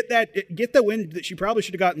get the win that she probably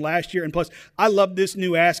should have gotten last year. And plus, I love this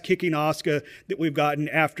new ass-kicking Asuka that we've gotten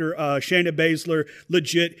after Shayna Baszler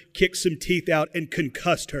legit kicked some teeth out and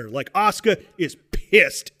concussed her. Like, Asuka is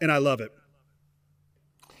pissed, and I love it.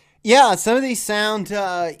 Yeah, some of these sound,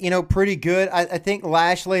 pretty good. I think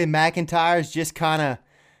Lashley and McIntyre is just kind of,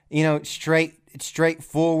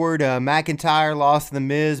 straightforward. McIntyre lost to The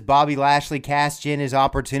Miz. Bobby Lashley cashed in his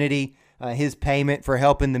opportunity, his payment for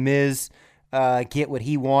helping The Miz get what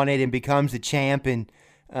he wanted and becomes the champ. And,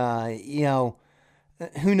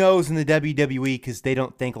 who knows in the WWE, because they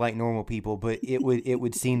don't think like normal people, but it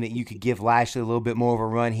would seem that you could give Lashley a little bit more of a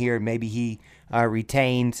run here, and maybe he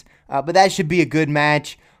retains. But that should be a good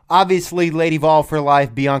match. Obviously, Lady Vol for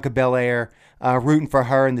life, Bianca Belair, rooting for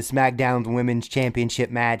her in the SmackDown Women's Championship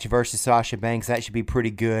match versus Sasha Banks. That should be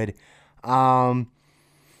pretty good.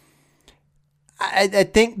 I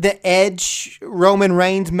think the Edge Roman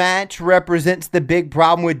Reigns match represents the big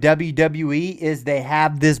problem with WWE is they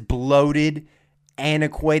have this bloated,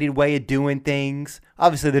 antiquated way of doing things.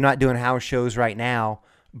 Obviously, they're not doing house shows right now,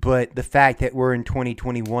 but the fact that we're in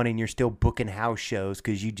 2021 and you're still booking house shows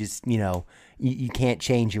because you just, you can't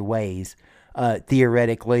change your ways,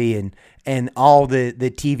 theoretically, and all the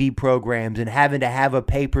TV programs and having to have a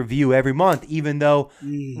pay-per-view every month, even though,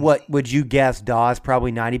 what would you guess, Dawes,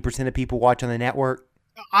 probably 90% of people watch on the network?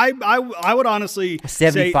 I would honestly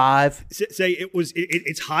 75 say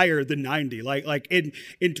it's higher than 90. Like in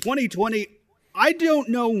 2020, I don't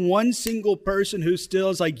know one single person who still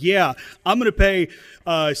is like, yeah, I'm going to pay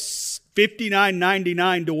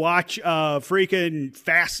 $59.99 to watch freaking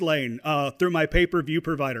Fastlane through my pay-per-view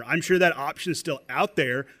provider. I'm sure that option is still out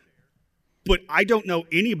there, but I don't know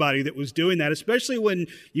anybody that was doing that, especially when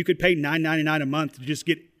you could pay $9.99 a month to just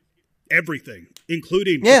get everything,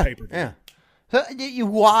 including the pay-per-view. Yeah. So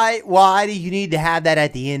why do you need to have that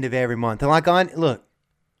at the end of every month? And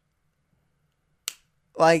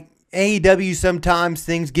AEW, sometimes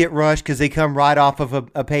things get rushed because they come right off of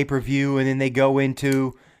a pay-per-view, and then they go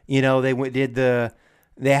into, they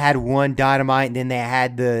had one Dynamite, and then they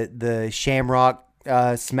had the Shamrock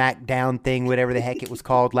SmackDown thing, whatever the heck it was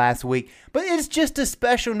called last week. But it's just a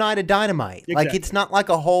special night of Dynamite. Exactly. Like, it's not like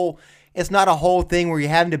it's not a whole thing where you're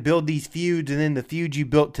having to build these feuds, and then the feuds you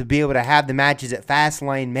built to be able to have the matches at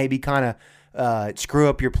Fastlane maybe kind of screw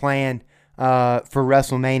up your plan for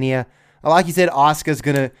WrestleMania. Like you said, Asuka's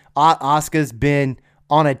been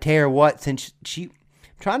on a tear. Since I'm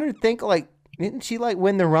trying to think, didn't she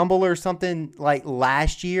win the Rumble or something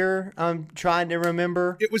last year? I'm trying to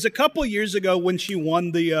remember. It was a couple years ago when she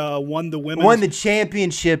won the women's. Won the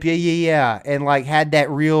championship, yeah, and had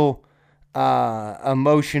that real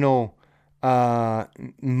emotional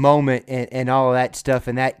moment and all of that stuff,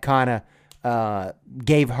 and that kind of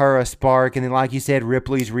gave her a spark. And then, like you said,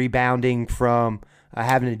 Ripley's rebounding from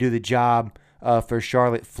having to do the job for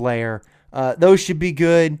Charlotte Flair. Those should be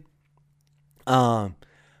good. Um,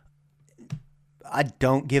 I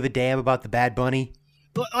don't give a damn about the Bad Bunny.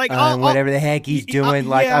 Like Whatever the heck he's doing.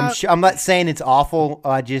 Like, yeah. I'm not saying it's awful.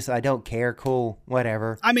 I don't care. Cool.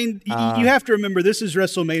 Whatever. I mean, you have to remember, this is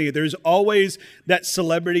WrestleMania. There's always that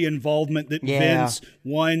celebrity involvement that Vince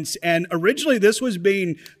wants. And originally this was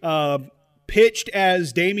being pitched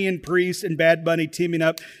as Damian Priest and Bad Bunny teaming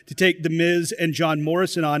up to take The Miz and John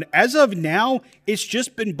Morrison on. As of now, it's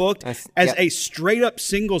just been booked as a straight up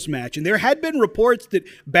singles match. And there had been reports that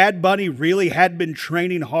Bad Bunny really had been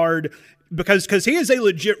training hard because he is a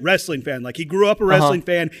legit wrestling fan. Like, he grew up a wrestling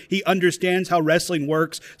fan. He understands how wrestling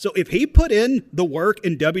works. So if he put in the work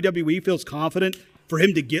and WWE feels confident for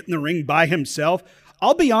him to get in the ring by himself,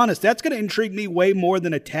 I'll be honest, that's going to intrigue me way more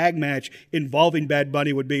than a tag match involving Bad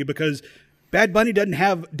Bunny would be, because Bad Bunny doesn't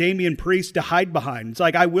have Damian Priest to hide behind. It's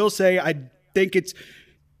like, I will say, I think it's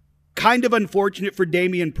kind of unfortunate for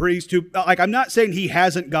Damian Priest, who, like, I'm not saying he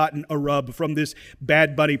hasn't gotten a rub from this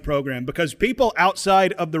Bad Bunny program, because people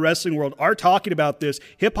outside of the wrestling world are talking about this.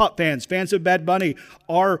 Hip-hop fans of Bad Bunny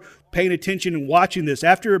are paying attention and watching this.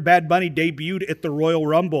 After Bad Bunny debuted at the Royal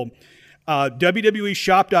Rumble,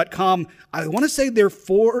 WWEshop.com, I want to say they're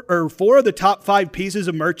four of the top 5 pieces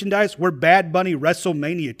of merchandise were Bad Bunny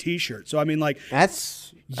WrestleMania t-shirts. So, I mean, like,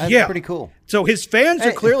 that's pretty cool. So his fans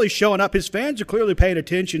are clearly showing up. His fans are clearly paying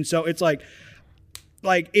attention. So it's like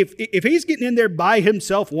if he's getting in there by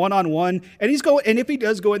himself one-on-one, and if he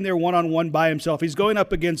does go in there one-on-one by himself, he's going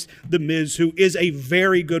up against The Miz, who is a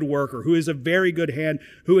very good worker, who is a very good hand,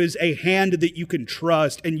 who is a hand that you can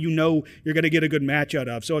trust and you know you're going to get a good match out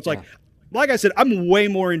of. So it's like I said, I'm way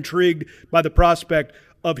more intrigued by the prospect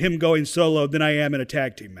of him going solo than I am in a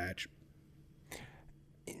tag team match.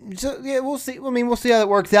 So yeah, we'll see. I mean, we'll see how that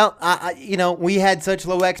works out. We had such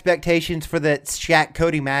low expectations for that Shaq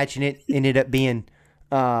Cody match, and it ended up being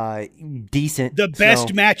decent. The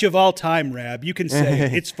best match of all time, Rab. You can say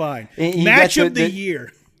it. It's fine. Match of the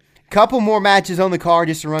year. Couple more matches on the card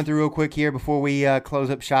just to run through real quick here before we close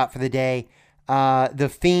up shop for the day. The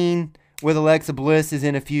Fiend with Alexa Bliss is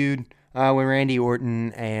in a feud with Randy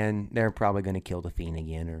Orton, and they're probably going to kill the Fiend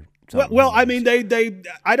again or. Well, I mean,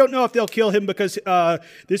 I don't know if they'll kill him, because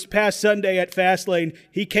this past Sunday at Fastlane,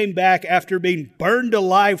 he came back after being burned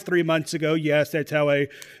alive 3 months ago. Yes, that's how a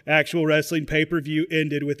actual wrestling pay-per-view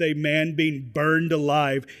ended, with a man being burned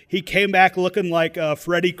alive. He came back looking like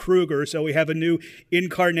Freddy Krueger, so we have a new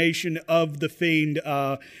incarnation of the Fiend.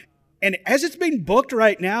 And as it's being booked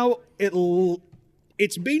right now,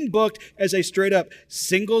 it's being booked as a straight-up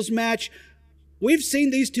singles match. We've seen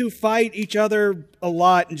these two fight each other a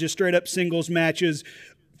lot in just straight up singles matches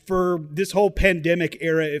for this whole pandemic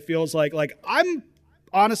era. It feels like I'm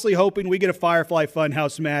honestly hoping we get a Firefly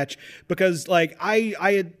Funhouse match, because I'm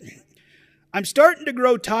starting to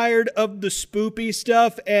grow tired of the spoopy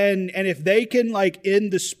stuff, and if they can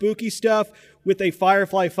end the spooky stuff with a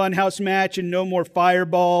Firefly Funhouse match and no more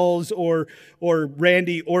fireballs or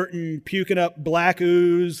Randy Orton puking up black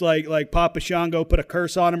ooze like Papa Shango put a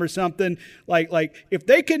curse on him or something, like if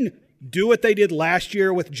they can do what they did last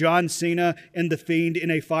year with John Cena and The Fiend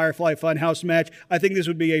in a Firefly Funhouse match, I think this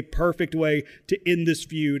would be a perfect way to end this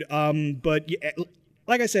feud. But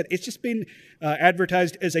like I said, it's just been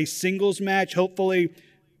advertised as a singles match. Hopefully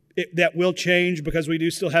that will change, because we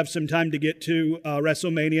do still have some time to get to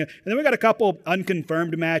WrestleMania. And then we got a couple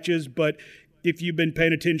unconfirmed matches, but if you've been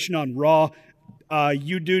paying attention on Raw,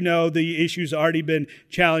 you do know the issue's already been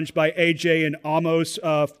challenged by AJ and Omos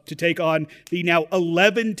to take on the now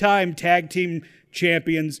 11-time tag team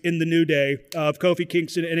champions in the New Day of Kofi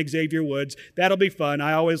Kingston and Xavier Woods. That'll be fun.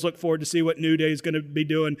 I always look forward to see what New Day is going to be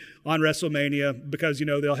doing on WrestleMania, because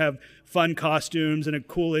they'll have fun costumes and a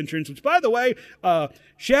cool entrance, which, by the way,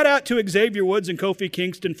 shout out to Xavier Woods and Kofi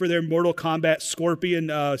Kingston for their Mortal Kombat Scorpion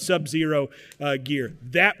Sub-Zero gear.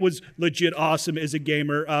 That was legit awesome as a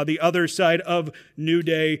gamer. The other side of New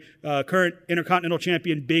Day, current Intercontinental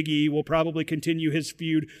Champion Big E will probably continue his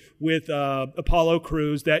feud with Apollo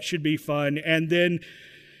Crews. That should be fun. And then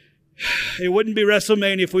it wouldn't be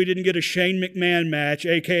WrestleMania if we didn't get a Shane McMahon match,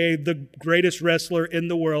 a.k.a. the greatest wrestler in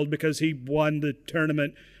the world, because he won the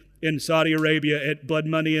tournament in Saudi Arabia at Blood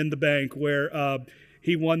Money in the Bank, where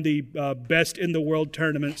he won the Best in the World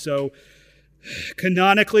tournament. So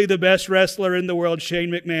canonically the best wrestler in the world,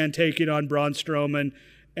 Shane McMahon, taking on Braun Strowman,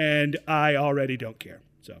 and I already don't care.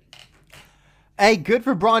 So. Hey, good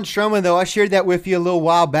for Braun Strowman, though. I shared that with you a little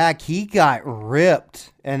while back. He got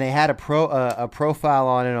ripped, and they had a profile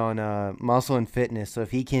on it on Muscle and Fitness. So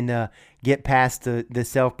if he can get past the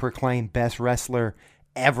self-proclaimed best wrestler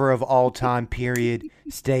ever of all time, period,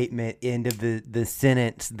 statement, end of the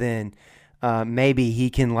sentence, then maybe he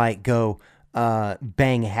can go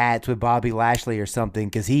bang hats with Bobby Lashley or something,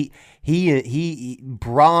 because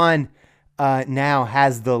Braun now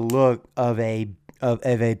has the look of a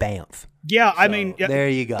Banff. Yeah, I mean, there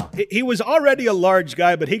you go. He was already a large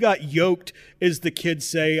guy, but he got yoked, as the kids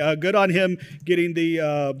say. Good on him getting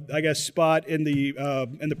the, spot in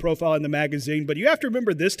the profile in the magazine. But you have to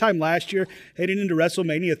remember, this time last year, heading into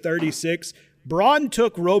WrestleMania 36, Braun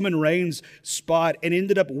took Roman Reigns' spot and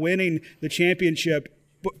ended up winning the championship.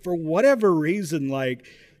 But for whatever reason,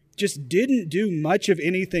 just didn't do much of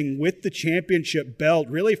anything with the championship belt.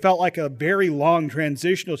 Really felt like a very long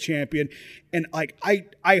transitional champion. And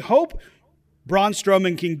I hope Braun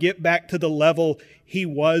Strowman can get back to the level he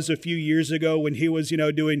was a few years ago when he was,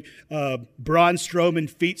 doing Braun Strowman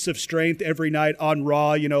feats of strength every night on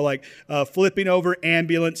Raw, flipping over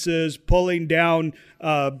ambulances, pulling down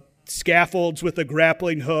scaffolds with a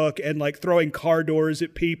grappling hook, and throwing car doors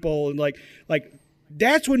at people, and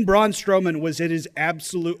that's when Braun Strowman was at his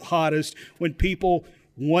absolute hottest, when people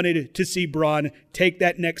wanted to see Braun take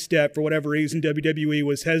that next step. For whatever reason, WWE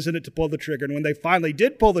was hesitant to pull the trigger. And when they finally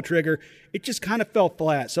did pull the trigger, it just kind of fell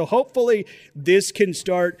flat. So hopefully this can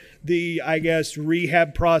start the,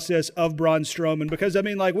 rehab process of Braun Strowman. Because,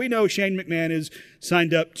 we know Shane McMahon is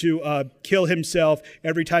signed up to kill himself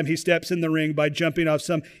every time he steps in the ring by jumping off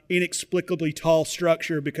some inexplicably tall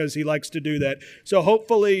structure, because he likes to do that. So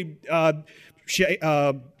hopefully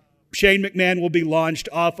Shane McMahon will be launched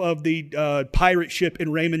off of the pirate ship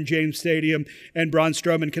in Raymond James Stadium, and Braun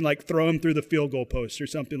Strowman can throw him through the field goal post or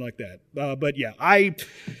something like that. But yeah,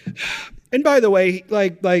 and by the way,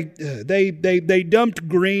 they dumped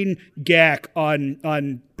green gack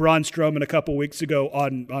on Braun Strowman a couple weeks ago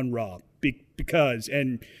on Raw because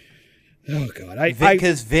oh God,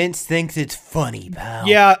 because Vince thinks it's funny, pal.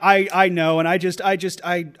 Yeah, I know, and I just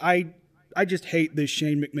hate this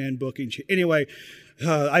Shane McMahon booking. Anyway,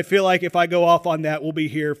 I feel like if I go off on that, we'll be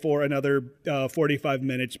here for another 45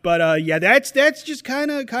 minutes. But that's just kind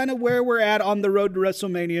of where we're at on the road to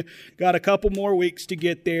WrestleMania. Got a couple more weeks to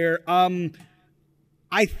get there.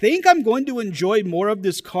 I think I'm going to enjoy more of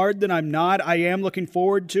this card than I'm not. I am looking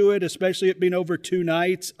forward to it, especially it being over 2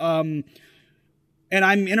 nights. And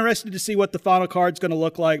I'm interested to see what the final card's going to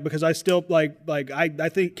look like, because I still I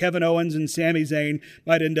think Kevin Owens and Sami Zayn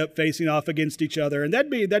might end up facing off against each other, and that'd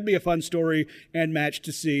be a fun story and match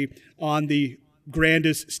to see on the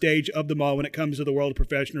grandest stage of them all when it comes to the world of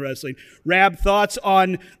professional wrestling. Rab, thoughts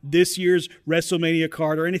on this year's WrestleMania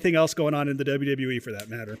card, or anything else going on in the WWE for that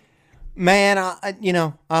matter? Man, I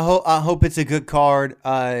hope it's a good card.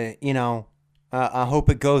 I hope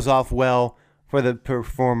it goes off well for the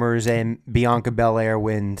performers, and Bianca Belair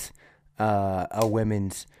wins a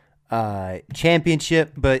women's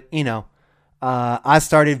championship. But, I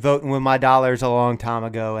started voting with my dollars a long time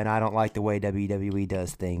ago, and I don't like the way WWE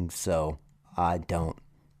does things, so I don't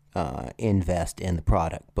invest in the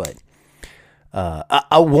product. But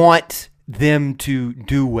I want them to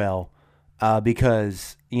do well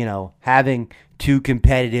because, having 2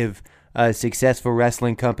 competitive successful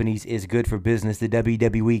wrestling companies is good for business. The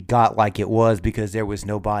WWE got like it was because there was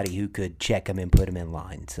nobody who could check them and put them in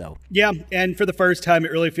line. So yeah, and for the first time,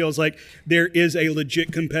 it really feels like there is a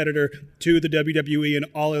legit competitor to the WWE in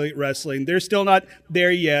All Elite Wrestling. They're still not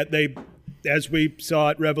there yet. They, as we saw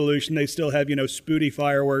at Revolution, they still have spooty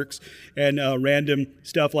fireworks and random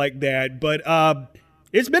stuff like that. But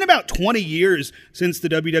it's been about 20 years since the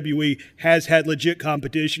WWE has had legit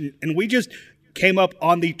competition, and we just came up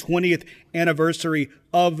on the 20th anniversary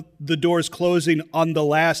of the doors closing on the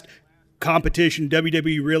last competition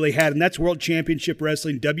WWE really had, and that's World Championship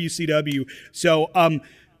Wrestling, WCW. So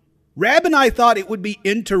Rab and I thought it would be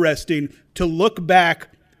interesting to look back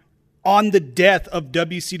on the death of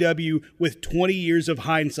WCW with 20 years of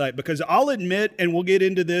hindsight, because I'll admit, and we'll get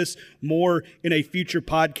into this more in a future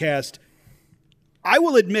podcast, I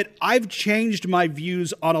will admit I've changed my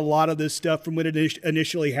views on a lot of this stuff from when it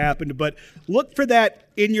initially happened, but look for that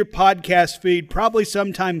in your podcast feed probably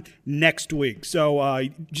sometime next week. So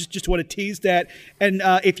just want to tease that. And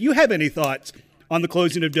if you have any thoughts on the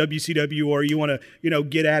closing of WCW, or you want to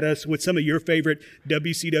get at us with some of your favorite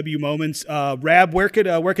WCW moments, Rab, where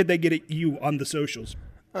could they get at you on the socials?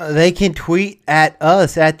 They can tweet at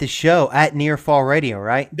us at the show at Near Fall Radio,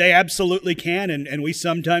 right? They absolutely can, and we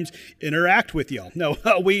sometimes interact with y'all. No,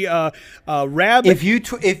 we Rab. If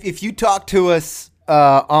you talk to us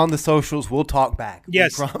on the socials. We'll talk back.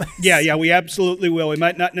 Yes. We promise. Yeah, we absolutely will. We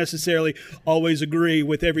might not necessarily always agree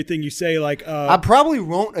with everything you say. Like, I probably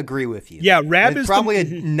won't agree with you. Yeah, Rab There's is probably a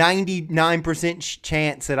 99%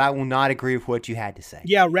 chance that I will not agree with what you had to say.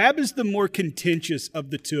 Yeah, Rab is the more contentious of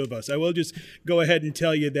the two of us. I will just go ahead and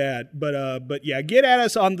tell you that. But yeah, get at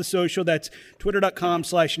us on the social. That's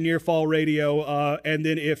twitter.com/nearfallradio. And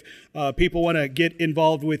then if people want to get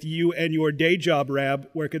involved with you and your day job, Rab,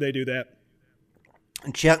 where could they do that?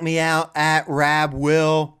 Check me out at Rab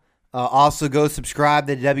Will. Also, go subscribe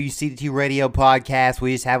to the WCDT Radio podcast.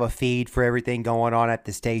 We just have a feed for everything going on at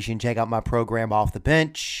the station. Check out my program, Off the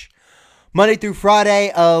Bench. Monday through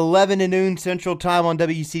Friday, 11 to noon Central Time on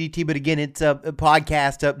WCDT. But again, it's a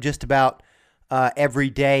podcast up just about every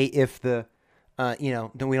day if we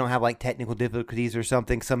don't have like technical difficulties or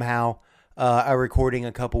something. Somehow, a recording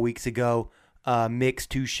a couple weeks ago mixed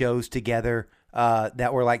two shows together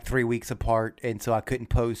that were like 3 weeks apart, and so I couldn't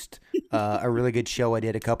post a really good show I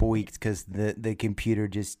did a couple weeks because the computer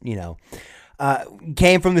just came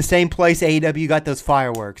from the same place AEW got those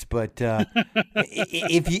fireworks. But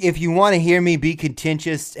if you want to hear me be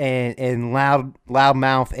contentious and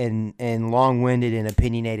loudmouth and long-winded and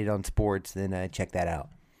opinionated on sports, then check that out.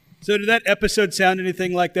 So did that episode sound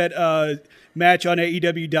anything like that match on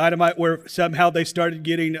AEW Dynamite where somehow they started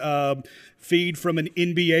getting feed from an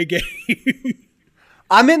NBA game?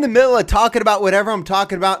 I'm in the middle of talking about whatever I'm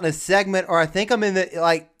talking about in a segment, or I think I'm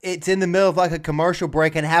it's in the middle of like a commercial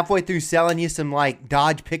break and halfway through selling you some like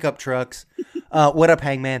Dodge pickup trucks. What up,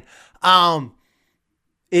 Hangman?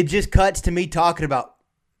 It just cuts to me talking about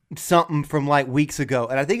something from like weeks ago.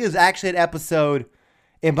 And I think it was actually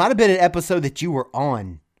it might have been an episode that you were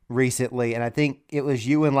on recently, and I think it was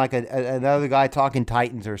you and like another guy talking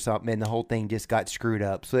Titans or something, and the whole thing just got screwed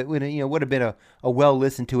up. So it would have been a well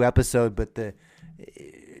listened to episode, but the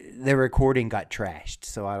recording got trashed,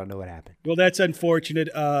 so I don't know what happened. Well, that's unfortunate,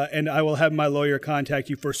 and I will have my lawyer contact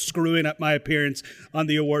you for screwing up my appearance on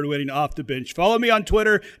the award-winning Off the Bench. Follow me on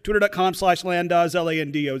Twitter, twitter.com/Landoz,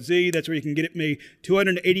 LANDOZ. That's where you can get at me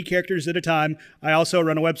 280 characters at a time. I also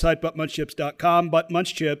run a website, buttmunchchips.com,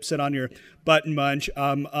 buttmunchchips, and on your Button Munch.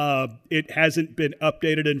 It hasn't been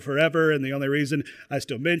updated in forever, and the only reason I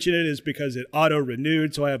still mention it is because it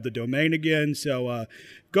auto-renewed, so I have the domain again. So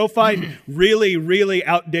go find really, really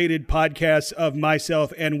outdated podcasts of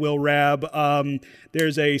myself and Will Rabb.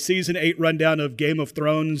 There's a Season 8 rundown of Game of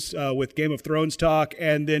Thrones with Game of Thrones talk.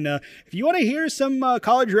 And then if you want to hear some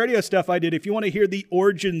college radio stuff I did, if you want to hear the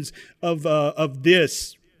origins of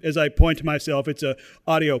this, as I point to myself, it's a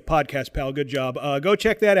audio podcast, pal. Good job. Go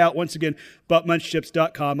check that out. Once again,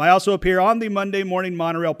 buttmunchchips.com. I also appear on the Monday Morning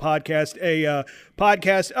Monorail podcast, a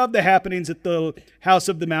podcast of the happenings at the House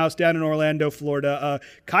of the Mouse down in Orlando, Florida.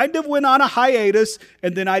 Kind of went on a hiatus,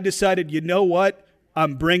 and then I decided, you know what?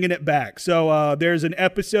 I'm bringing it back. So there's an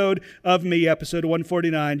episode of me, episode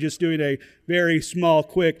 149, just doing a very small,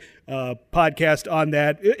 quick podcast on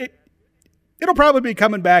that. It'll probably be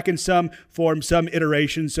coming back in some form, some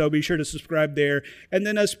iteration, so be sure to subscribe there. And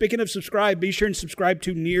then speaking of subscribe, be sure and subscribe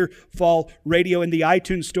to Near Fall Radio in the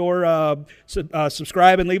iTunes store.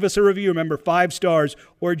 Subscribe and leave us a review. Remember, 5 stars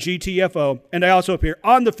or GTFO. And I also appear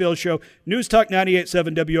on The Phil Show, News Talk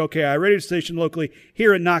 98.7 WOKI, radio station locally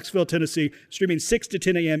here in Knoxville, Tennessee, streaming 6 to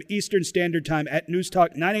 10 a.m. Eastern Standard Time at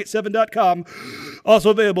newstalk987.com.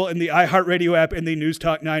 Also available in the iHeartRadio app and the News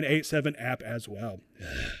Talk 987 app as well.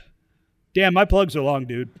 Damn, my plugs are long,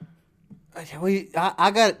 dude.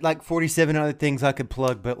 I got like 47 other things I could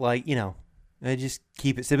plug, but I just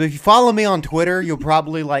keep it simple. If you follow me on Twitter, you'll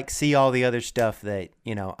probably see all the other stuff that,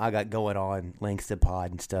 I got going on, links to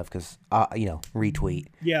pod and stuff, because, retweet.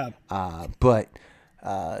 Yeah.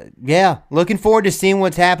 Looking forward to seeing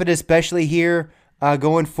what's happened, especially here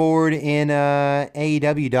going forward in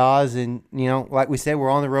AEW, Dawes. And, like we said, we're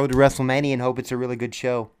on the road to WrestleMania and hope it's a really good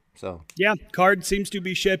show. So yeah, card seems to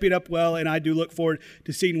be shaping up well, and I do look forward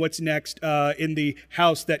to seeing what's next in the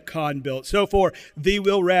house that Khan built. So for the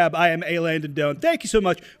Will Rabb, I am A. Landon Doan. Thank you so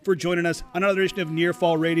much for joining us on another edition of Near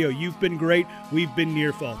Fall Radio. You've been great. We've been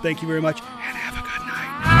Near Fall. Thank you very much, and have a good night.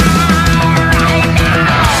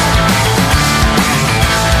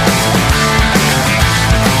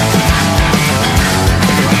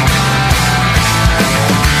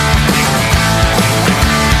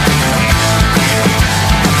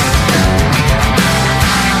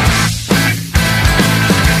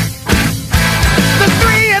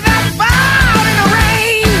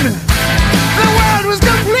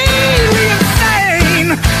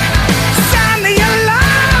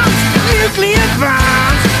 Nuclear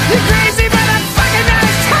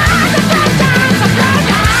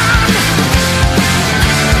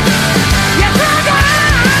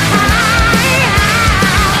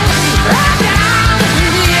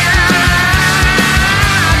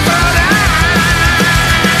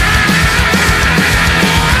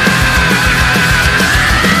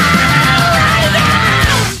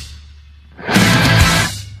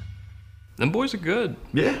Them boys are good.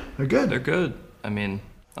 Yeah, they're good. They're good. I mean,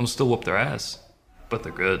 I'm still whoop their ass, but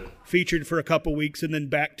they're good. Featured for a couple weeks and then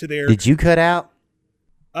back to their. Did you cut out?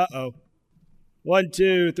 1,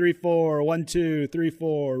 2, 3, 4. 1, 2, 3,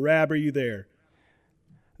 4. Rab, are you there?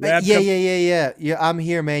 Rab, Yeah. I'm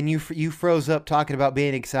here, man. You froze up talking about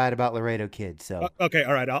being excited about Laredo kids. So okay,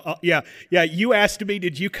 all right. Yeah. You asked me,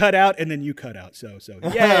 did you cut out? And then you cut out. So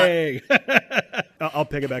yay! I'll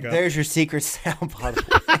pick it back up. There's your secret sound bottle.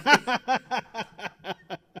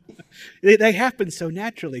 They happen so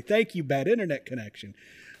naturally. Thank you, bad internet connection.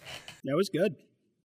 That was good.